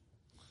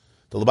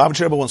 The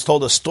Lubavitcher Rebbe once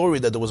told a story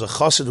that there was a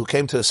chassid who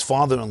came to his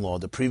father-in-law,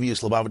 the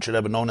previous Lubavitcher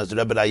Rebbe known as the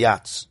Rebbe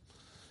Ayatz.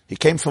 He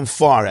came from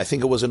far. I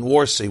think it was in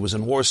Warsaw. He was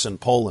in Warsaw, in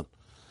Poland.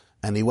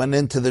 And he went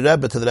into the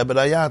Rebbe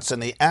Ayatz,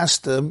 and he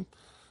asked him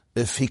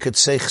if he could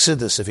say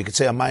Chassidus, if he could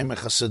say a Maimer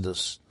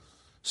Chassidus.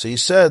 So he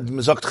said,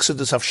 Mezakt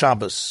Chassidus auf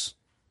Shabbos.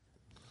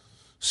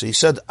 So he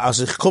said, As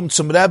ich komm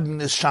zum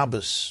Rebbe is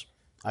Shabbos.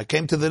 I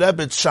came to the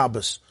Rebbe, it's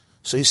Shabbos.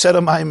 So he said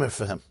a Maimer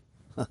for him.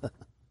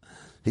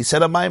 He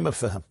said a Maimer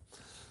for him.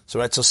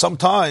 So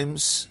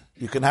sometimes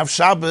you can have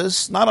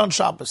Shabbos, not on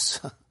Shabbos.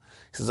 He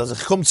says, as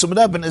ich come zum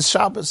Rebbe is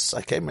Shabbos.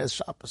 I came here as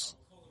Shabbos.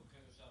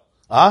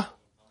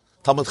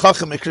 Talmud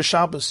Chacham Ikra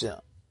Shabbos,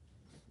 yeah.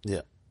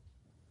 Yeah.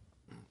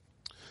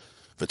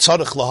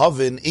 V'tzarech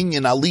lahavin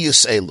inyan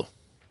aliyas elu.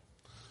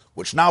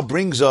 Which now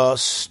brings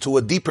us to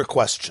a deeper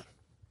question.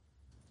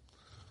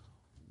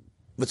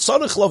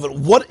 V'tzarech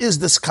lahavin, what is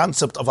this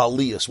concept of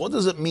aliyas? What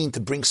does it mean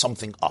to bring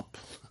something up?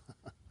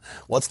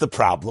 What's the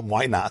problem?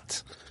 Why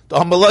not? If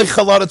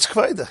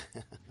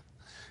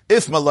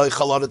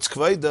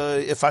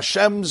if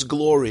Hashem's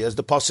glory, as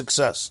the pasuk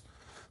says,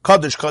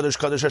 Kadosh, Kadosh,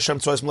 Kadosh, Hashem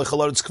tzvayis melech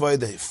halaretz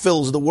k'vayde,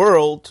 fills the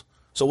world,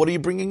 so what are you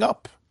bringing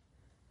up?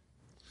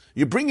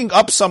 You're bringing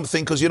up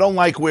something because you don't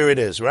like where it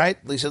is, right?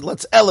 He said,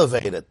 let's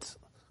elevate it.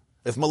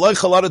 If Malay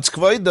Chalaretz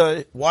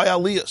Kvaida, why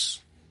Aliyas?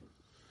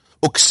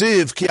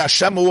 Uksiv ki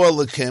Hashem hu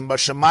Elokim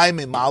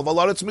b'shamayim imal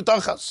v'alaretz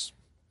mitachas.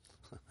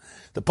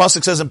 The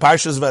pasuk says in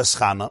Parshas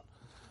V'eschana,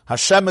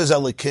 Hashem is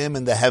Elokim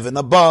in the heaven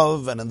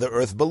above and in the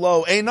earth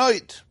below.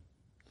 Einoit.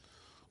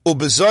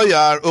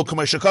 Ubezoyar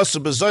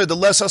u'kameshakasu bezoyar the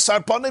less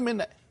asar panim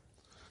mineh.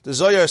 The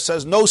Zohar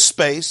says no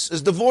space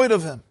is devoid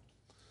of him.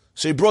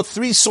 So he brought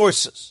three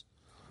sources.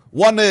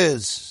 One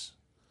is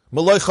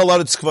Malay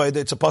Chalaretz Kvaida,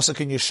 it's a pasuk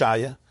in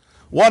Yeshaya.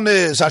 One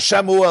is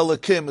Hashem hu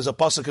Elokim, is a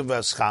pasuk in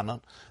V'eschana.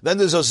 Then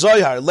there's a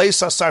Zohar,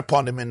 Leis Asar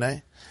Panim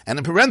Mineh. And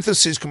in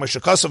parentheses,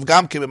 Kamashakasav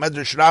Gamki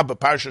b'Medrash Rabbah,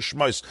 Parsha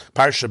Shmos,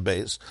 Parsha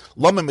Beis,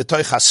 Lomim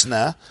mitoich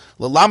hasneh,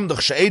 lelamdach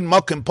she'ein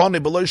mokim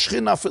poni below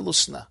shchina afilu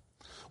sneh.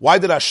 Why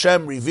did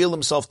Hashem reveal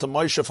himself to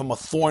Moshe from a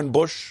thorn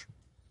bush?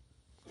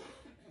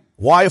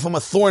 Why from a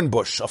thorn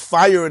bush, a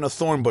fire in a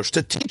thorn bush?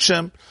 To teach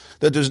him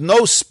that there's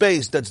no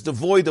space that's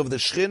devoid of the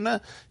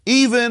Shekhinah.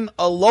 Even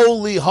a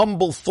lowly,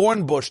 humble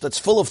thorn bush that's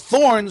full of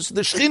thorns,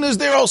 the Shekhinah is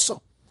there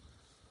also.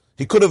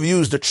 He could have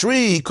used a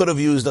tree, he could have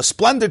used a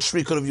splendid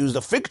tree, could have used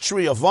a fig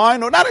tree, a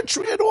vine, or not a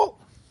tree at all.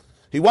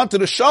 He wanted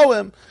to show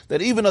him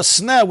that even a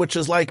sneh, which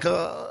is like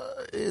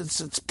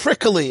it's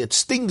prickly, it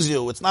stings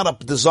you, it's not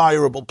a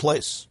desirable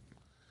place.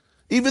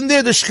 Even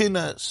there the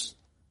Shekhinah is.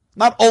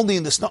 Not only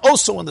in the sneh,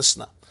 also in the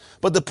sneh.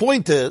 But the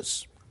point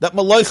is that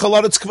Malay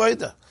Chalaretz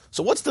Kvaida.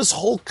 So what's this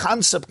whole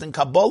concept in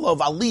Kabbalah of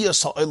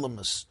Aliyas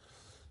HaOlamus?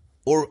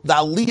 Or the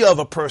Aliyah of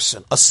a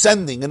person,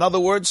 ascending. In other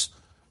words,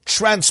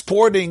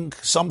 transporting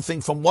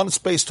something from one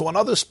space to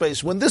another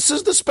space, when this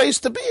is the space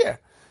to be here.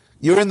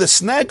 You're in the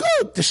sneh,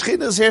 good, the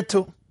Shekhinah is here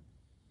too.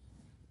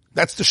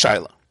 That's the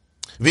Shaila.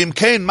 V'im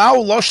kein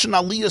ma'u loshen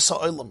Aliyas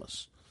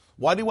HaOlamus.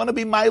 Why do you want to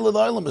be Ma'ilad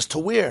HaOlamus? To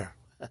where?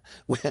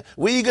 Where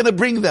are you going to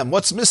bring them?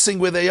 What's missing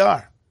where they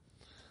are?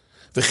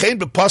 V'chein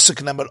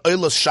b'pasuk nemer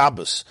oilas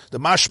Shabbos, the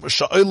mashma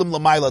sha'olim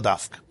l'mayla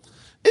dafka.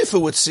 If it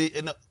would see,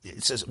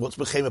 it says, what's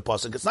b'chein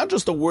b'pasuk? It's not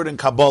just a word in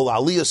Kabbalah,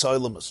 aliyas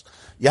ha'olamus.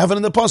 You have it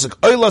in the pasuk,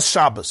 oilas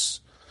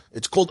Shabbos.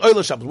 It's called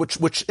oilas Shabbos,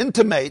 which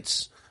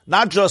intimates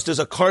not just there's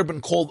a carbon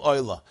called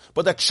oila,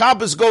 but that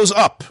Shabbos goes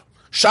up.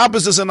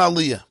 Shabbos is an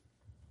aliyah.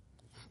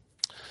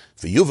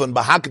 V'yuvan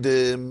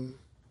b'hakdim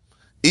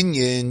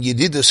inyin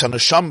yididus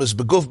hanashamas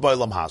beguf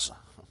b'olam haza.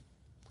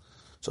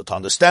 So to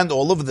understand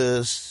all of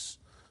this,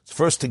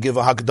 first to give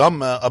a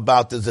hakdama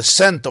about the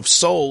descent of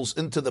souls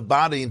into the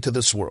body, into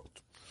this world.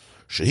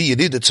 Shehi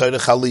Yedidah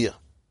Tzorech Aliyah.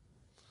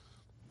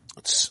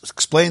 It's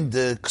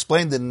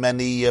explained in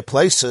many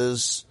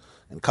places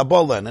in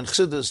Kabbalah and in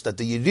Chassidus that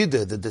the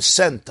Yedidah, the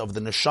descent of the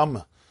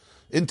neshama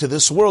into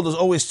this world is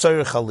always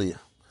Tzorech Aliyah.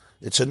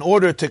 It's in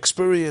order to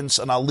experience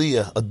an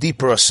Aliyah, a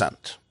deeper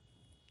ascent.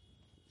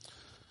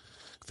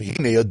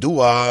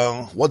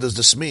 What does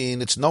this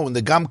mean? It's known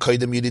the Gam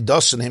Koydem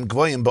Yedidasin Him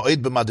Gvoyim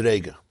Ba'id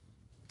B'Madrega.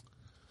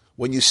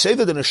 When you say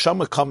that the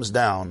neshama comes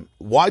down,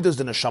 why does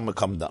the neshama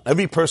come down?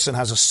 Every person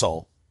has a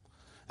soul,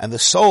 and the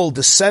soul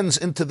descends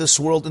into this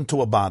world,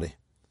 into a body.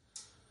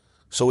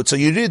 So it's a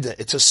yirida,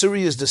 it's a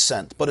serious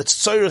descent, but it's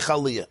tzorech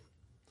aliyah.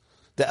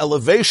 The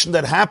elevation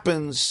that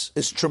happens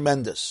is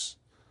tremendous.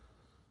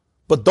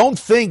 But don't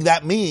think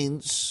that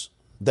means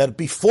that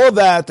before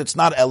that it's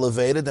not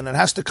elevated, and it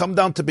has to come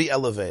down to be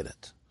elevated.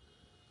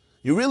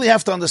 You really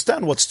have to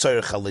understand what's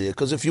tzorech aliyah,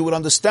 because if you would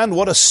understand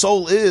what a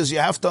soul is, you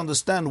have to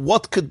understand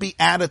what could be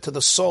added to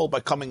the soul by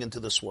coming into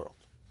this world.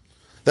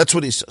 That's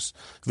what he says.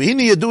 Even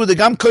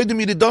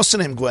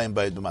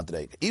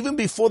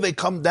before they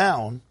come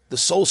down, the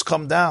souls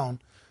come down,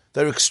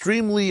 they're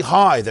extremely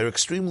high, they're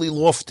extremely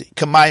lofty.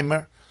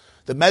 Kamaimer,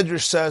 the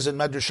Medrash says in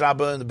Medrash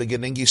Rabbah in the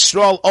beginning,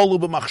 Yisrael olu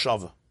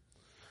b'machshava.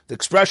 The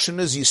expression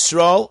is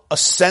Yisrael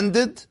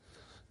ascended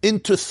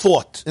into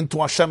thought, into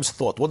Hashem's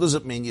thought. What does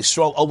it mean?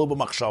 Yisrael olu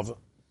b'machshava.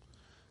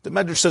 The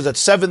Medrash says that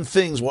 7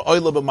 things were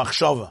olu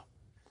b'machshava.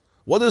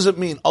 What does it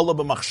mean, olu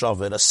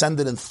b'machshava? It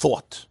ascended in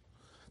thought.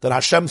 That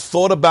Hashem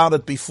thought about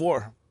it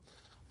before.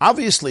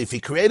 Obviously, if He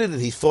created it,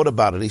 He thought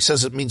about it. He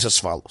says it means as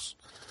follows.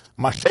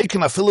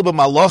 Mashekin afilu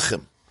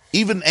b'malachim,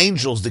 even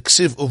angels, the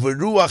ksiv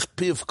uveruach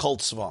piv kol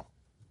tzva.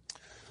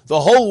 The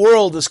whole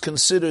world is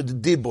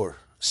considered dibur,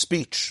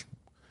 speech.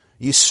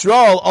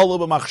 Yisrael olu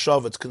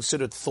b'machshava, it's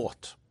considered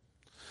thought.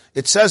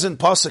 It says in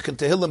Pasuk in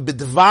Tehillim,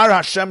 B'dvar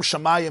Hashem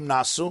shamayim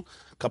nasu,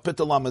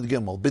 Kapitel Lamed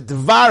Gimel,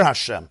 B'dvar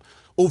Hashem,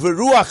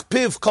 uveruach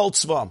piv kol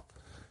tzvam.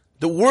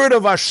 The word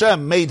of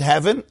Hashem made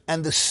heaven,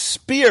 and the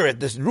spirit,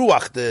 the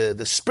ruach,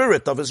 the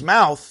spirit of His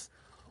mouth,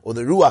 or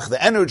the ruach,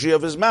 the energy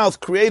of His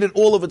mouth, created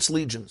all of its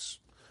legions.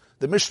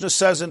 The Mishnah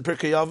says in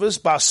Pirkei Avos,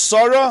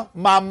 Ba'asara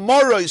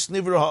ma'amoros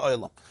nivra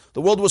ha'olam.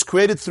 The world was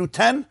created through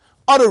 10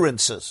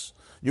 utterances.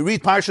 You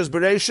read Parshas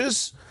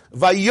Bereshis,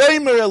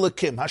 Vayomer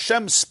Elokim,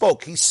 Hashem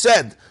spoke. He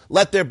said,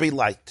 let there be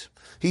light.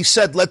 He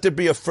said, let there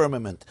be a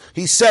firmament.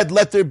 He said,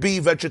 let there be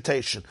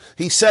vegetation.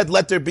 He said,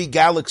 let there be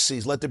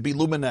galaxies, let there be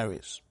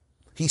luminaries.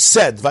 He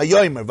said,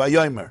 Vayomer,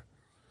 Vayomer.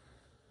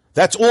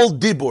 That's all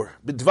dibur,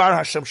 b'dvar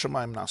Hashem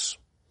shamayim nas.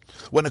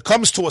 When it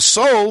comes to a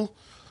soul,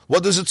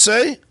 What does it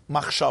say?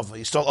 Machshava.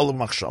 Yisrael olam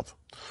machshava.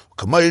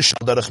 K'mayis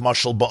derech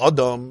mashal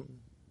ba'adam.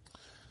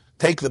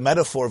 Take the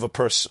metaphor of a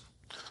person.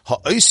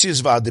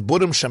 Ha'oisius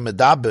v'adiburim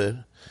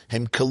shemedaber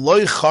hem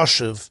keloi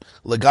chashiv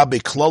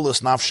legabe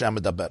klolos nafshe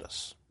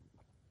medaberes.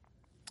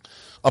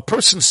 A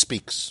person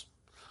speaks.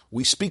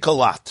 We speak a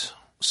lot.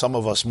 Some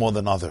of us more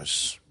than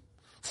others.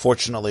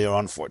 Fortunately or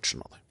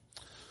unfortunately.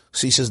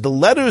 So he says, the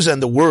letters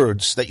and the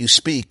words that you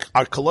speak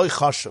are koloi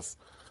chashav,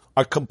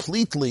 are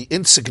completely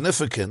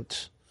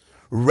insignificant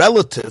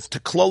relative to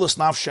klolos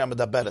nafshe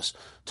medaberes,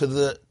 to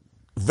the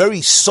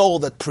very soul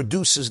that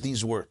produces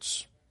these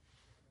words.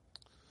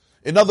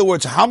 In other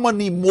words, how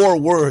many more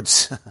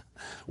words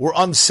were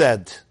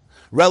unsaid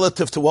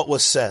relative to what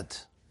was said?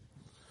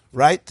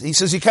 Right? He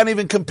says you can't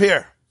even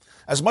compare.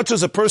 As much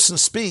as a person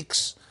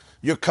speaks,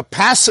 your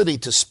capacity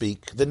to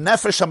speak, the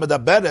nefesh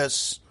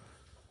medaberes,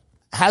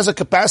 has a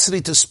capacity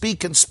to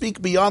speak and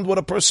speak beyond what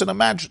a person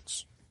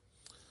imagines.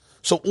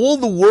 So all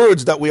the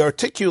words that we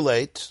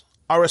articulate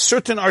are a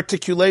certain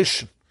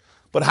articulation.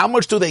 But how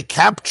much do they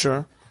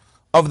capture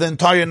of the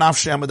entire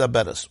nafshei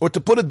medaberes? Or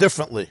to put it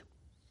differently,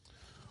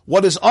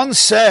 what is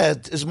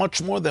unsaid is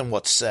much more than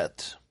what's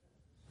said.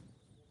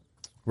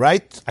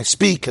 Right? I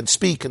speak and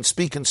speak and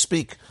speak and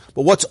speak.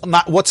 But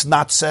what's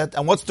not said?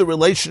 And what's the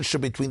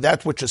relationship between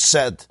that which is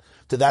said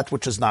to that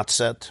which is not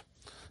said?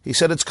 He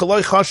said it's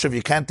koloi chashiv.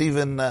 You can't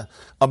even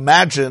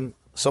imagine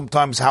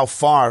sometimes how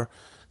far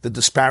the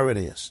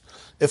disparity is.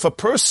 If a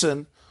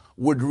person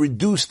would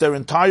reduce their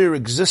entire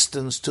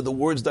existence to the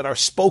words that are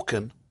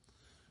spoken,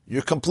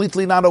 you're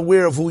completely not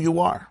aware of who you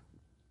are.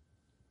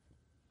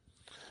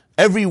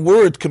 Every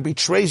word can be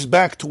traced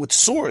back to its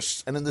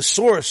source, and in the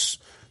source,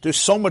 there's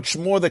so much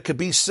more that could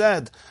be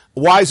said.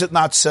 Why is it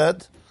not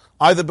said?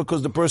 Either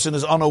because the person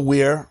is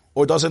unaware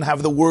or doesn't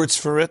have the words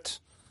for it.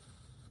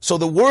 So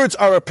the words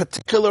are a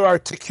particular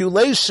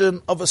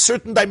articulation of a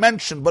certain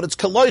dimension, but it's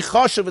koloi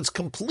chashiv, it's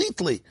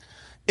completely,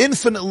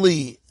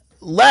 infinitely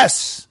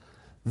less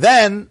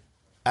than,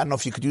 I don't know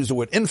if you could use the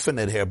word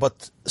infinite here,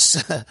 but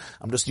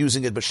I'm just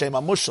using it b'shem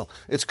hamushal.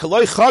 It's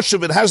koloi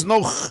chashiv, it has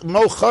no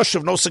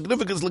chashiv, no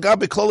significance,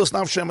 legabe klolos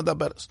nafshei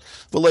medaberes.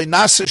 V'loi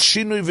nase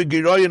shinui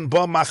v'giroyin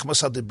bo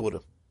machmas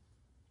hadiburim.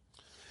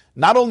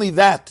 Not only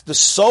that, the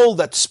soul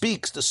that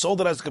speaks, the soul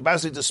that has the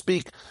capacity to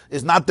speak,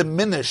 is not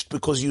diminished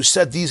because you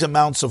said these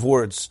amounts of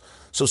words.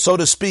 So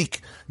to speak,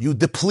 you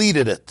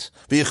depleted it.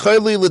 If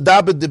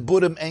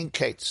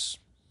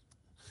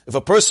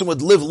a person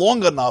would live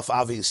long enough,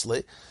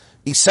 obviously,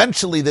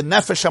 essentially the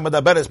nefesh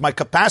medaberes, my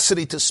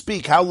capacity to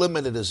speak, how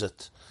limited is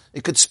it?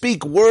 It could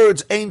speak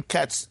words, ein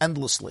ketz,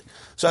 endlessly.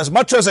 So as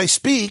much as I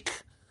speak,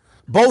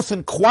 both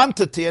in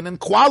quantity and in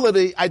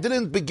quality, I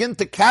didn't begin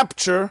to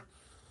capture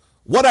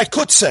what I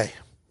could say.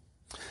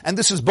 And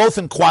this is both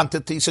in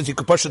quantity, since you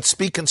could push it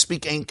speak and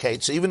speak ein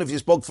kate. So even if you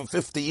spoke for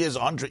 50 years,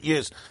 100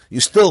 years,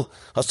 you still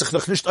hast dich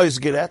noch nicht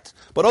ausgerät.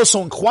 But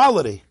also in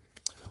quality.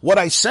 What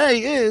I say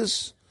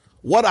is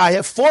what I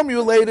have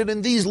formulated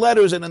in these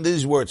letters and in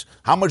these words.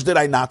 How much did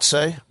I not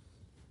say?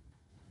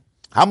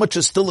 How much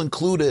is still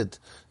included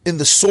in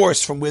the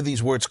source from where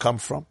these words come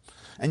from?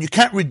 And you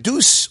can't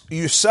reduce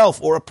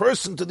yourself or a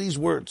person to these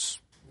words.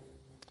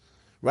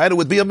 Right? It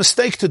would be a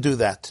mistake to do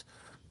that.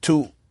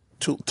 To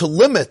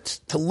limit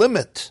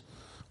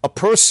a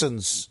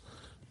person's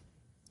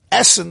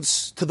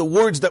essence to the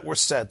words that were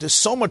said. There's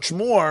so much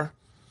more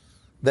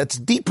that's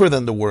deeper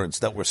than the words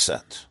that were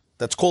said.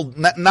 That's called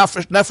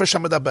nefesh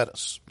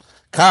medaberes.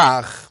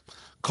 Kach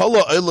kol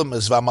ha'olam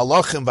is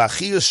v'malachim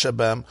v'achiyus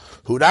shebem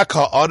hu rak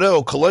ha'ara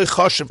o koloi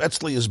chashiv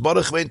etzli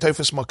yizbarach ve'en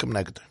teifes makom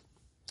negder.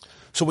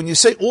 So when you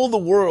say all the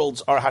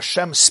worlds are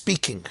Hashem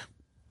speaking,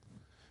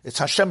 it's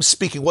Hashem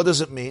speaking. What does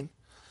it mean?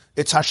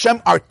 It's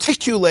Hashem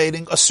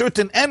articulating a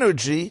certain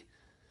energy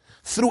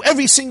through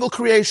every single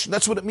creation.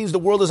 That's what it means. The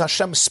world is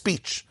Hashem's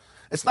speech.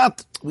 It's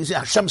not, we say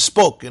Hashem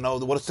spoke,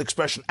 what is the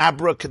expression?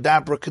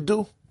 Abracadabra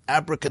kadu?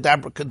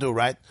 Abracadabra kadu,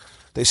 right?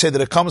 They say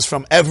that it comes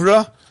from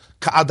Evra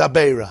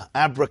ka'adabeira,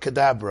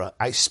 abracadabra.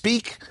 I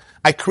speak,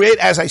 I create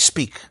as I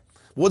speak.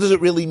 What does it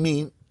really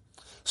mean?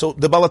 So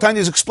the Baal HaTanya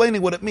is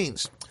explaining what it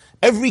means.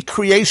 Every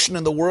creation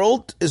in the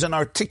world is an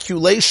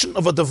articulation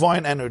of a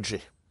divine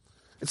energy.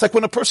 It's like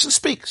when a person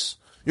speaks.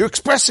 You're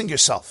expressing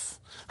yourself.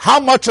 How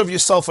much of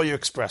yourself are you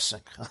expressing?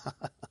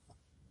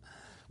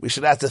 We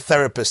should ask the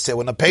therapist here,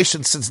 when a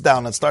patient sits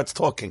down and starts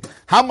talking,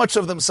 how much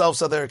of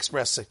themselves are they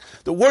expressing?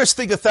 The worst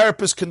thing a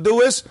therapist can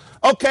do is,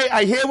 okay,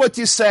 I hear what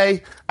you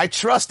say, I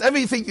trust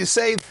everything you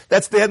say,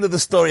 that's the end of the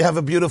story, have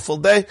a beautiful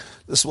day,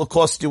 this will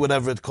cost you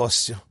whatever it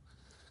costs you.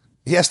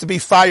 He has to be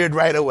fired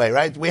right away,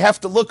 right? We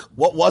have to look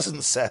what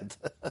wasn't said,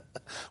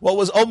 what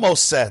was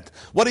almost said,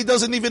 what he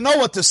doesn't even know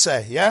what to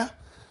say, yeah?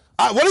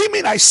 What do you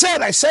mean? I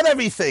said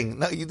everything.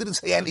 No, you didn't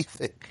say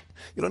anything.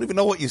 You don't even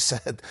know what you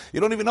said. You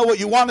don't even know what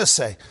you want to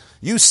say.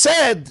 You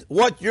said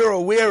what you're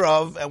aware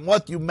of and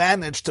what you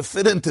managed to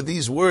fit into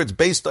these words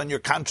based on your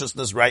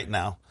consciousness right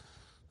now.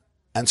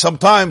 And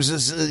sometimes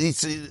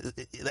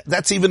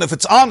that's even if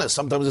it's honest.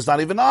 Sometimes it's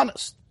not even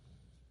honest.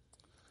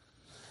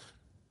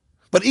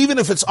 But even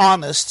if it's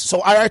honest,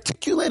 so I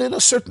articulated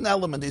a certain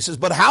element. He says,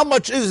 but how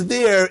much is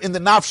there in the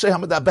nafshe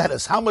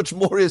hamadaberes? How much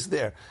more is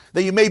there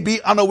that you may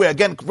be unaware?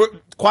 Again,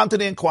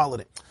 quantity and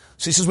quality.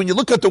 So he says, when you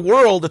look at the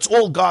world, it's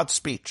all God's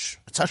speech.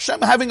 It's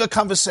Hashem having a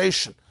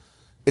conversation.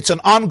 It's an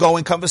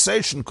ongoing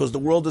conversation because the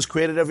world is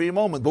created every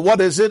moment. But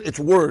what is it? It's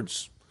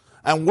words.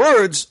 And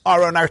words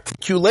are an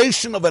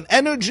articulation of an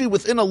energy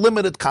within a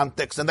limited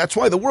context. And that's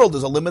why the world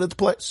is a limited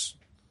place.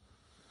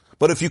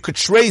 But if you could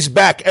trace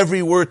back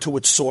every word to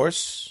its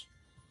source,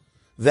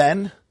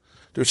 then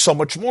there's so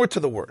much more to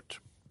the word.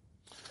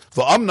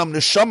 So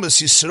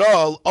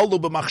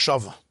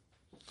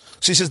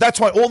he says that's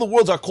why all the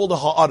worlds are called a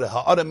ha'ara.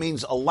 Ha'ara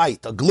means a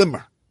light, a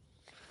glimmer.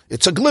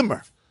 It's a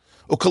glimmer.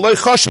 You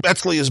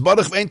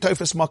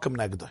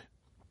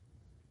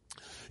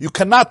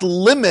cannot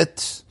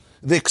limit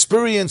the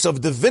experience of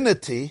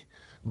divinity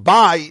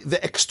by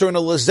the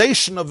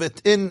externalization of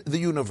it in the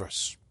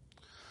universe.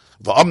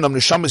 On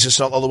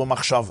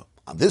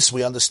this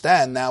we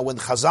understand now when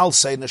Chazal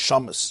say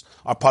neshamas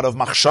are part of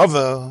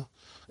machshava,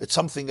 it's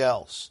something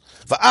else.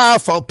 Even though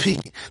the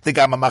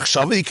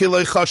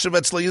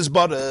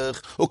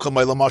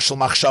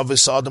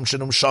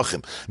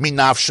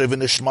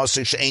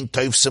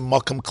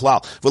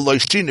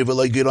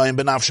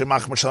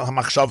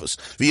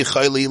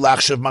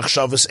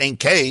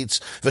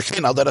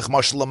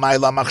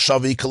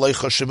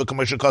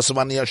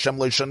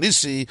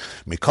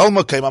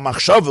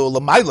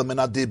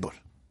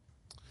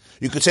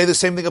you could say the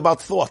same thing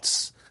about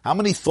thoughts. How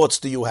many thoughts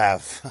do you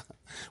have?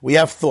 We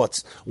have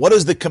thoughts. What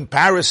is the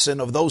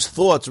comparison of those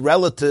thoughts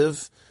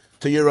relative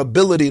to your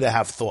ability to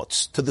have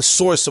thoughts, to the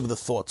source of the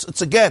thoughts?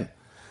 It's again,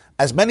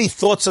 as many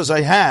thoughts as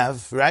I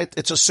have, right?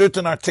 It's a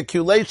certain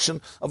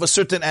articulation of a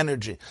certain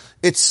energy.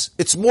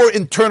 It's more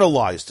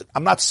internalized.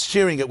 I'm not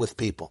sharing it with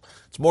people.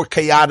 It's more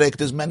chaotic.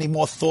 There's many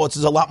more thoughts.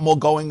 There's a lot more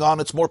going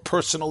on. It's more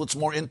personal. It's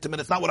more intimate.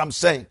 It's not what I'm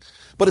saying.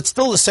 But it's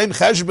still the same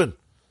cheshbon.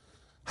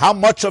 How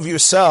much of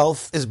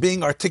yourself is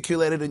being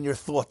articulated in your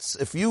thoughts?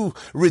 If you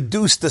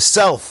reduce the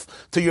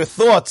self to your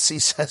thoughts, he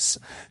says,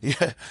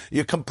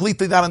 you're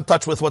completely not in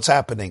touch with what's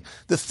happening.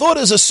 The thought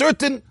is a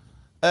certain,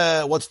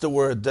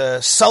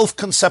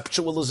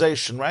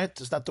 self-conceptualization,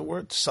 right? Is that the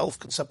word?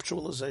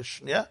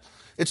 Self-conceptualization, yeah?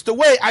 It's the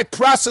way I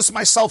process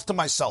myself to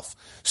myself.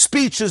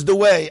 Speech is the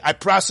way I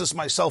process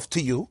myself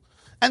to you.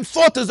 And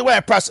thought is the way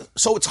I process.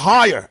 So it's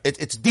higher.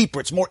 It's deeper.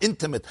 It's more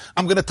intimate.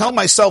 I'm going to tell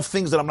myself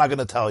things that I'm not going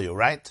to tell you,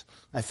 right?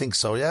 I think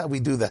so, yeah? We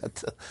do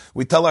that.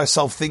 We tell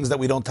ourselves things that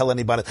we don't tell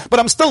anybody. But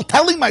I'm still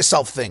telling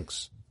myself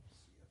things.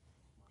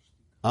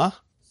 Huh?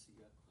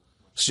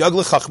 Siyag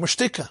l'chach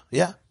m'shtika,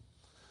 yeah.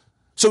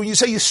 So when you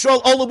say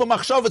Yisrael olu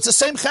b'machshava, it's the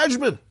same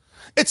cheshbon.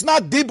 It's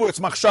not dibur, it's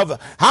machshava.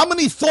 How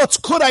many thoughts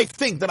could I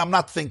think that I'm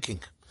not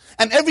thinking?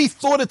 And every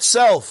thought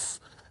itself,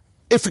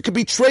 if it could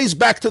be traced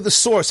back to the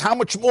source, how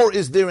much more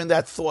is there in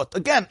that thought?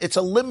 Again, it's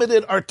a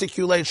limited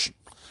articulation.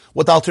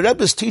 What the Alter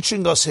Rebbe is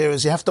teaching us here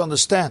is you have to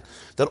understand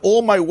that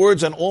all my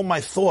words and all my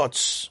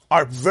thoughts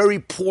are very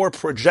poor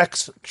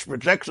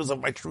projections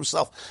of my true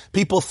self.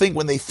 People think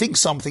when they think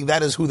something,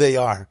 that is who they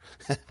are.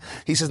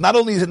 He says, not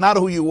only is it not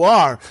who you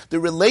are, the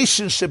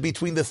relationship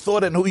between the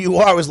thought and who you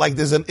are is like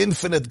there's an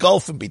infinite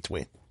gulf in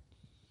between.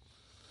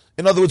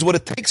 In other words, what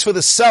it takes for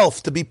the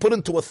self to be put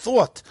into a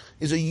thought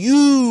is a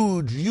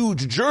huge,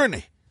 huge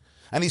journey.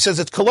 And he says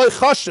it's koloi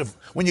chashiv.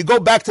 When you go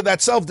back to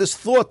that self, this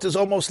thought is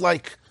almost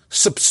like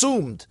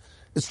subsumed.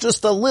 It's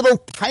just a little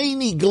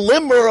tiny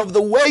glimmer of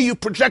the way you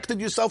projected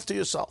yourself to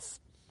yourself.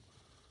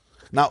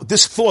 Now,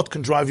 this thought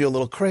can drive you a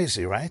little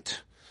crazy, right?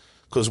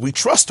 Because we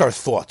trust our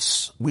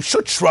thoughts. We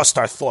should trust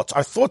our thoughts.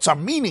 Our thoughts are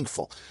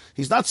meaningful.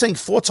 He's not saying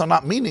thoughts are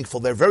not meaningful.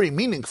 They're very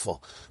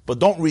meaningful. But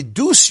don't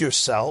reduce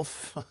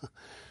yourself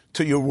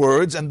to your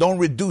words, and don't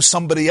reduce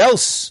somebody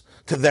else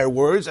to their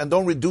words, and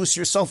don't reduce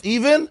yourself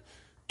even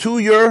to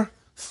your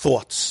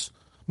thoughts.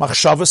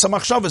 Machshavas are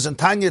machshavas. In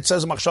Tanya it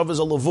says machshavas is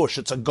a lavush.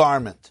 It's a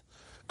garment.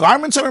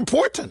 Garments are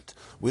important.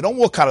 We don't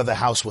walk out of the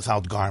house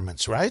without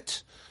garments,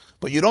 right?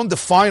 But you don't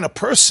define a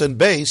person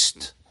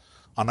based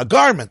on a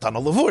garment, on a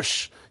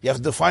lavush. You have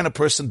to define a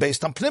person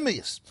based on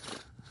pnimius.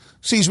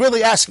 So he's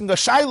really asking a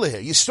shaila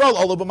here. Yisrael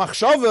olu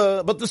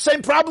b'machshava, but the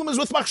same problem is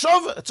with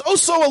machshava. It's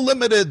also a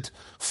limited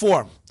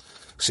form.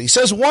 So he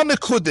says one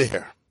nekuda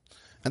here.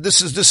 And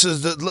this is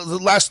the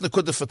last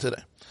nekuda for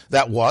today.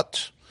 That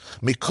what?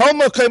 Mikol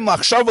mokem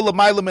machshava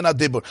l'mayla min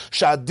adibur.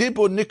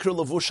 Sha'adibur nikra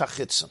lavush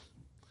hachitzon.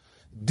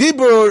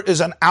 Dibur is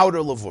an outer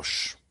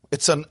lavush.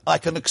 It's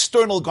like an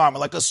external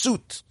garment, like a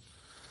suit.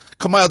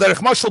 You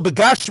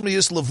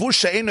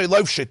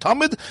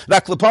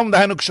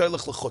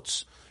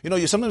know,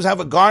 you sometimes have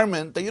a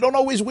garment that you don't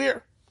always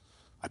wear.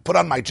 I put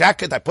on my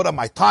jacket, I put on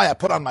my tie, I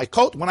put on my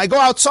coat. When I go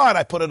outside,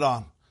 I put it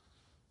on.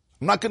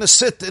 I'm not going to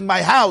sit in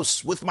my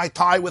house with my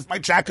tie, with my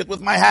jacket,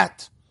 with my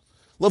hat.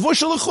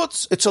 Lavush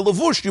l'chutz. It's a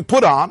lavush you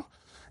put on,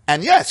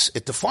 and yes,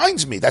 it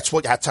defines me. That's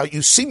how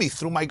you see me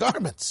through my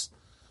garments.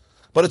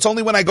 But it's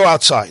only when I go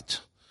outside.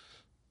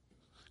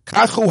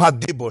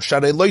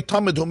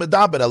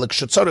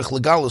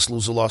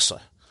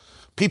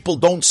 People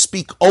don't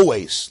speak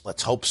always.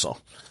 Let's hope so.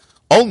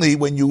 Only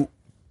when you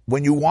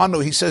want to,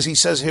 he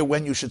says here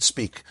when you should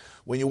speak.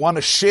 When you want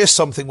to share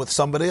something with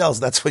somebody else,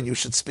 that's when you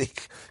should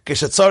speak.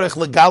 It's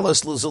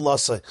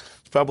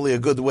probably a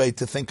good way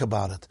to think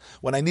about it.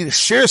 When I need to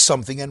share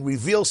something and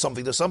reveal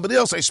something to somebody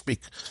else, I speak.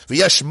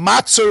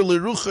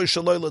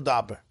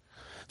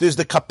 There's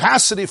the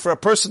capacity for a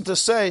person to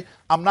say,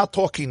 I'm not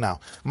talking now.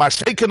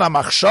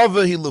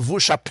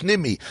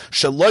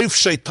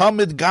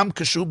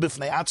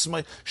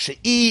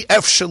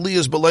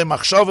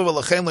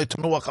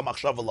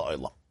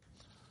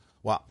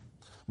 Wow.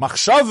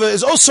 Machshava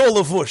is also a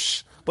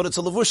levush, but it's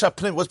a levush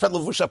hapnimi. What's that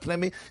levush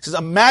hapnimi? He says,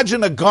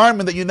 imagine a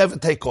garment that you never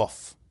take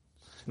off.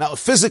 Now,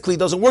 physically, it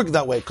doesn't work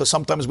that way, because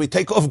sometimes we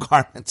take off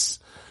garments,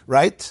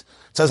 right?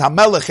 It says,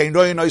 HaMelech ein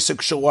ro'eh noisek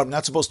shawar.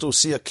 Not supposed to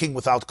see a king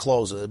without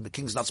clothes. The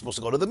king's not supposed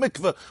to go to the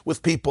mikveh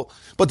with people.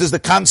 But there's the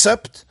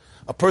concept,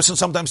 a person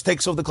sometimes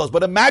takes off the clothes.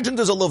 But imagine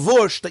there's a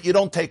levush that you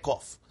don't take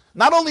off.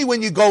 Not only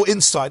when you go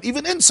inside,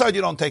 even inside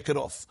you don't take it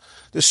off.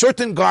 There's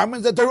certain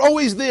garments that they're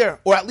always there,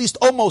 or at least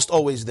almost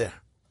always there.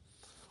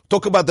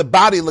 Talk about the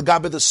body,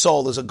 legabe the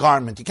soul, is a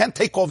garment. You can't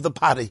take off the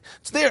body.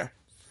 It's there.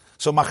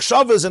 So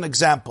machshava is an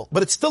example.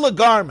 But it's still a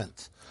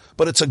garment.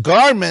 But it's a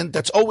garment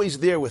that's always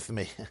there with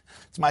me.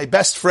 It's my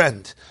best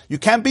friend. You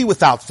can't be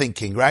without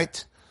thinking,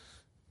 right?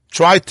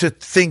 Try to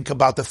think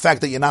about the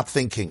fact that you're not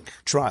thinking.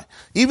 Try.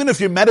 Even if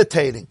you're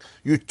meditating,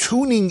 you're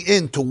tuning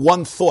into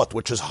one thought,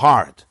 which is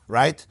hard,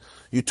 right?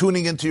 You're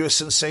tuning into your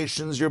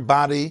sensations, your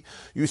body.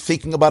 You're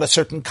thinking about a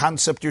certain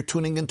concept. You're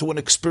tuning into an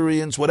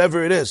experience,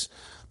 whatever it is.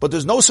 But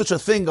there's no such a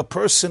thing. A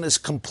person is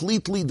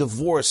completely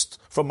divorced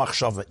from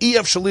machshava.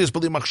 Ef shali is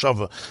b'li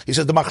machshava. He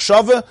says the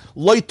machshava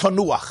loy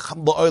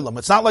tanuach ba'olam.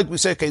 It's not like we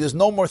say, okay, there's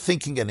no more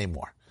thinking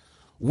anymore.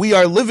 We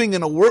are living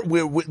in a world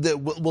where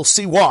we'll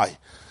see why.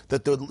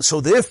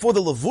 So therefore,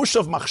 the levush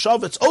of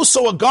machshava, it's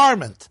also a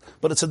garment,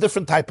 but it's a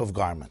different type of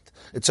garment.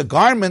 It's a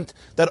garment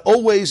that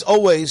always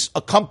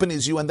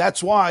accompanies you, and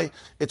that's why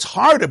it's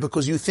harder,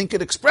 because you think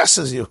it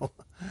expresses you.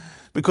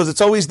 Because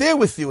it's always there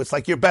with you. It's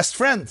like your best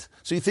friend.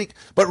 So you think,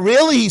 but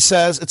really, he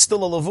says, it's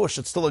still a levush,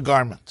 it's still a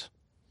garment.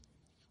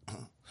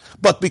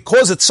 But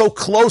because it's so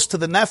close to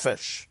the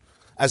nefesh,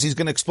 as he's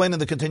going to explain in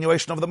the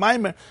continuation of the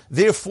Maimer,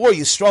 therefore,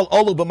 Yisrael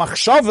Olu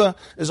b'machshava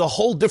is a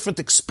whole different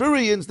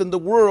experience than the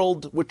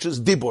world, which is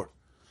dibur.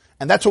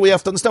 And that's what we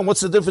have to understand.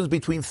 What's the difference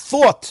between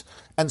thought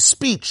and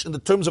speech in the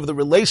terms of the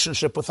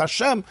relationship with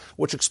Hashem,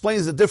 which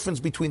explains the difference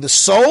between the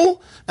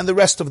soul and the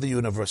rest of the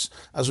universe.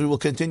 As we will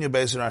continue,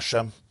 Be'ezer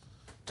Hashem,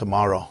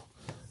 tomorrow.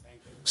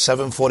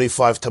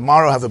 7:45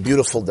 tomorrow. Have a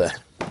beautiful day.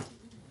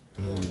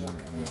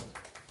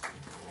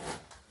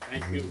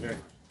 Thank you.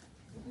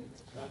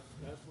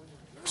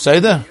 Say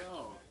that.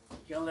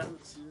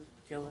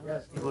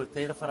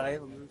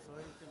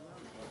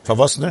 For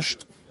was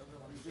nicht?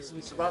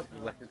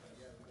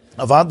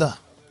 Avada.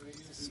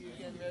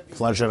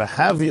 Pleasure to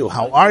have you.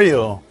 How are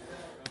you?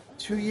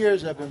 2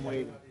 years I've been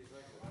waiting.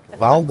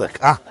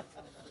 Valdik.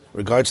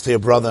 Regards to your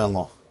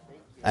brother-in-law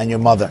and your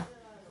mother.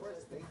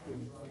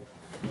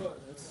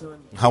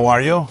 How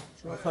are you?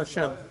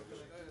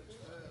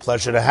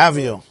 Pleasure to have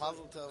you.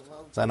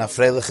 Seine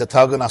freiliche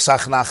Tage nach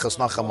Sachnachas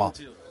noch einmal.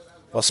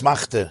 Was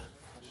macht er?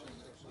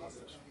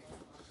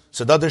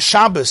 So that is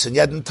Shabbos in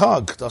jeden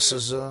Tag. Das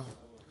is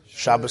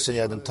Shabbos in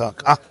jeden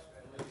Tag.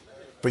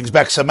 Brings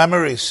back some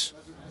memories.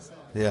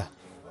 Yeah.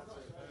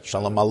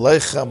 Shalom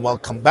Aleichem.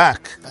 Welcome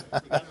back.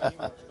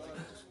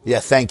 Yeah,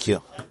 thank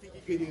you.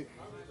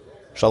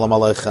 Shalom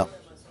Aleichem.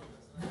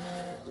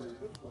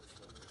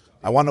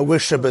 I want to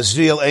wish a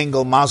Bezriel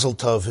Engel Mazel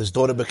Tov. His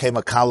daughter became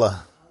a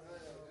Kala.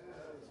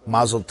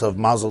 Mazel Tov,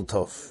 Mazel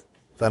Tov.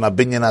 Then a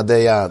Binyan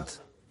Adeyad.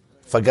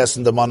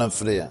 Vergessen the Mann and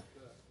Fria.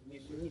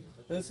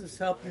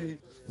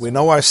 We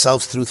know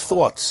ourselves through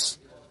thoughts.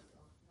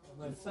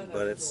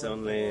 But it's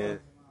only a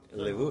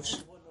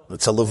levush.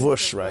 It's a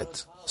levush,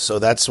 right? So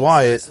that's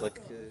why It's like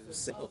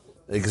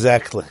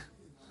exactly.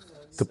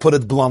 To put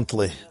it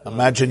bluntly,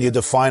 imagine you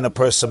define a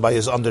person by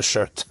his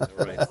undershirt.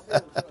 right.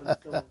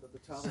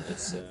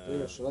 It's,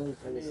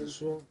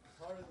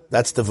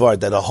 That's the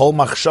word. That a whole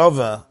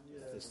machshava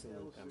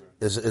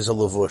is a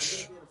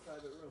levush.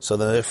 So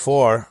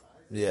therefore,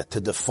 to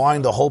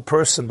define the whole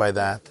person by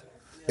that,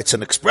 it's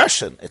an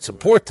expression. It's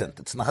important.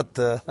 It's not.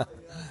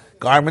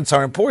 Garments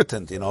are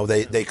important.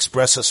 They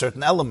express a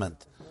certain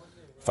element.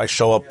 If I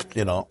show up,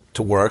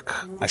 to work,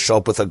 I show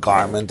up with a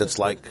garment. It's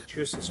like the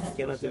truth is, we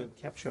cannot even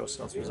capture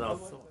ourselves without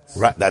thoughts.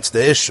 right. That's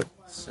the issue.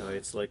 So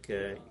it's like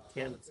you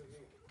can't.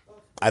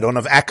 I don't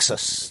have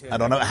access. I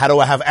don't know. How do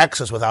I have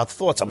access without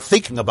thoughts? I'm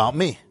thinking about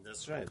me.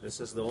 That's right. This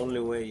is the only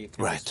way you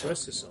can Right.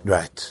 express yourself.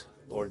 Right.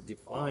 Or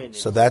define.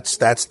 So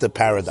that's the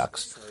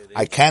paradox.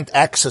 I can't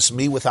access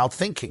me without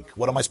thinking.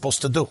 What am I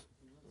supposed to do?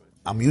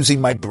 I'm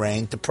using my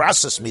brain to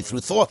process me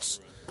through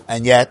thoughts.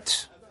 And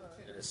yet,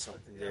 There's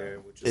something there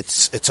which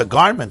is it's a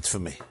garment for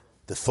me.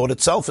 The thought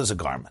itself is a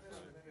garment.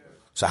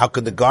 So how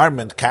could the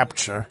garment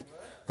capture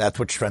that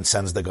which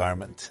transcends the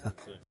garment?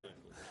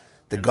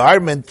 The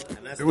garment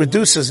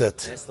reduces it.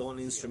 That's the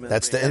only instrument.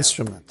 That's they the have.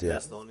 instrument, yeah.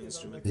 That's the only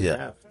instrument Yeah. they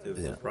have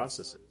to Yeah.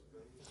 process it.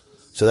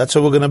 So that's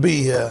what we're going to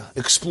be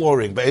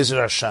exploring,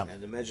 Be'ezer Hashem.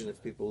 And imagine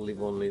if people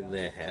live only in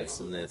their heads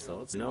and their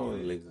thoughts. No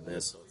one lives in their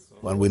thoughts.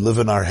 When we live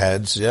in our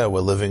heads,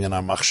 we're living in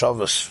our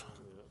machshavas.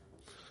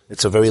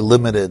 It's a very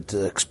limited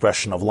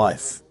expression of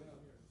life.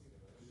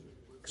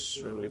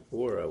 Extremely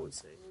poor, I would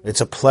say.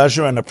 It's a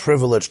pleasure and a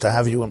privilege to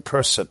have you in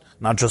person,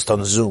 not just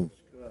on Zoom.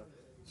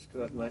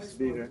 Nice to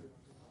be here.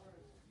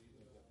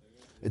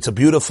 It's a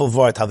beautiful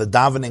vort, how the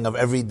davening of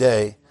every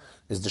day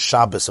is the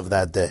Shabbos of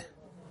that day.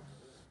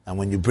 And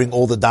when you bring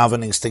all the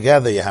davenings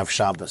together, you have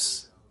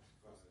Shabbos.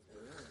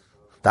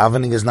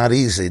 Davening is not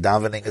easy.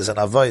 Davening is an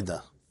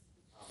avodah.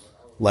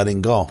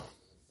 Letting go.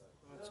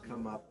 It's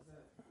come up.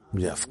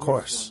 Yeah, of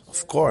course.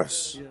 Of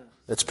course.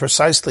 It's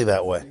precisely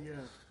that way.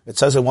 It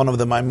says in one of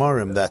the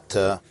Maimorim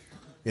that,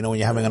 when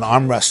you're having an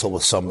arm wrestle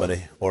with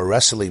somebody or a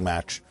wrestling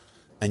match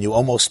and you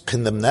almost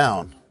pin them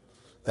down,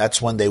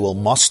 that's when they will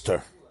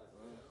muster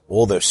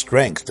all their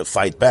strength to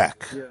fight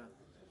back.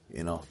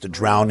 The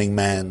drowning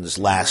man's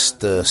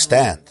last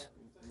stand.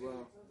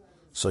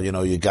 So,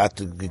 you're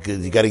getting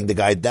the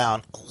guy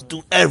down,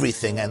 do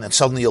everything, and then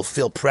suddenly you'll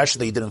feel pressure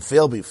that you didn't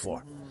feel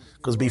before.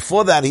 Because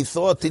before that, he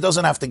thought he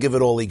doesn't have to give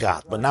it all he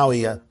got. But now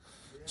so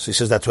he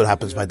says that's what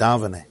happens by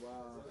davening.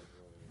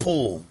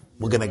 Boom,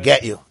 we're going to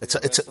get you. It's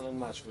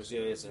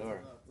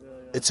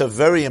a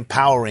very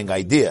empowering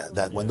idea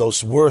that when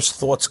those worst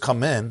thoughts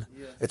come in,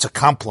 it's a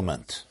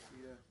compliment.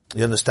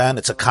 You understand?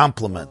 It's a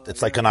compliment.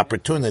 It's like an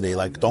opportunity.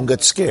 Like, don't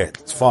get scared.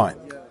 It's fine.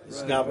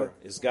 It's gabber.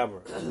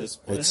 At this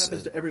point. It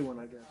happens to everyone,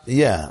 I guess.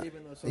 Yeah.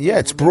 Yeah,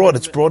 it's broad.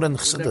 It's broad in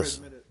Chassidus.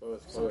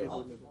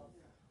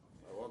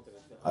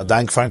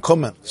 Adank Farin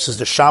Kumen. This is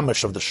the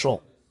Shamish of the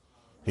shul.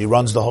 He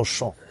runs the whole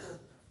shul.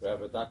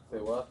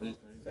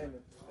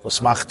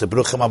 Was macht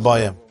Bruchim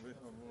Abayim?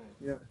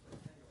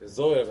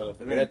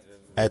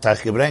 Het hat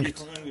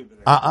gebrengt.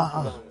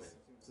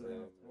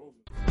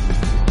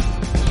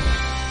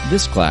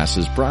 This class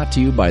is brought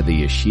to you by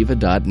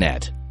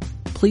theyeshiva.net.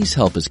 Please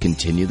help us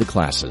continue the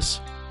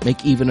classes.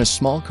 Make even a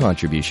small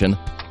contribution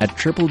at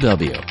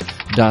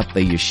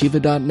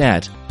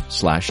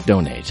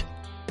www.theyeshiva.net/donate.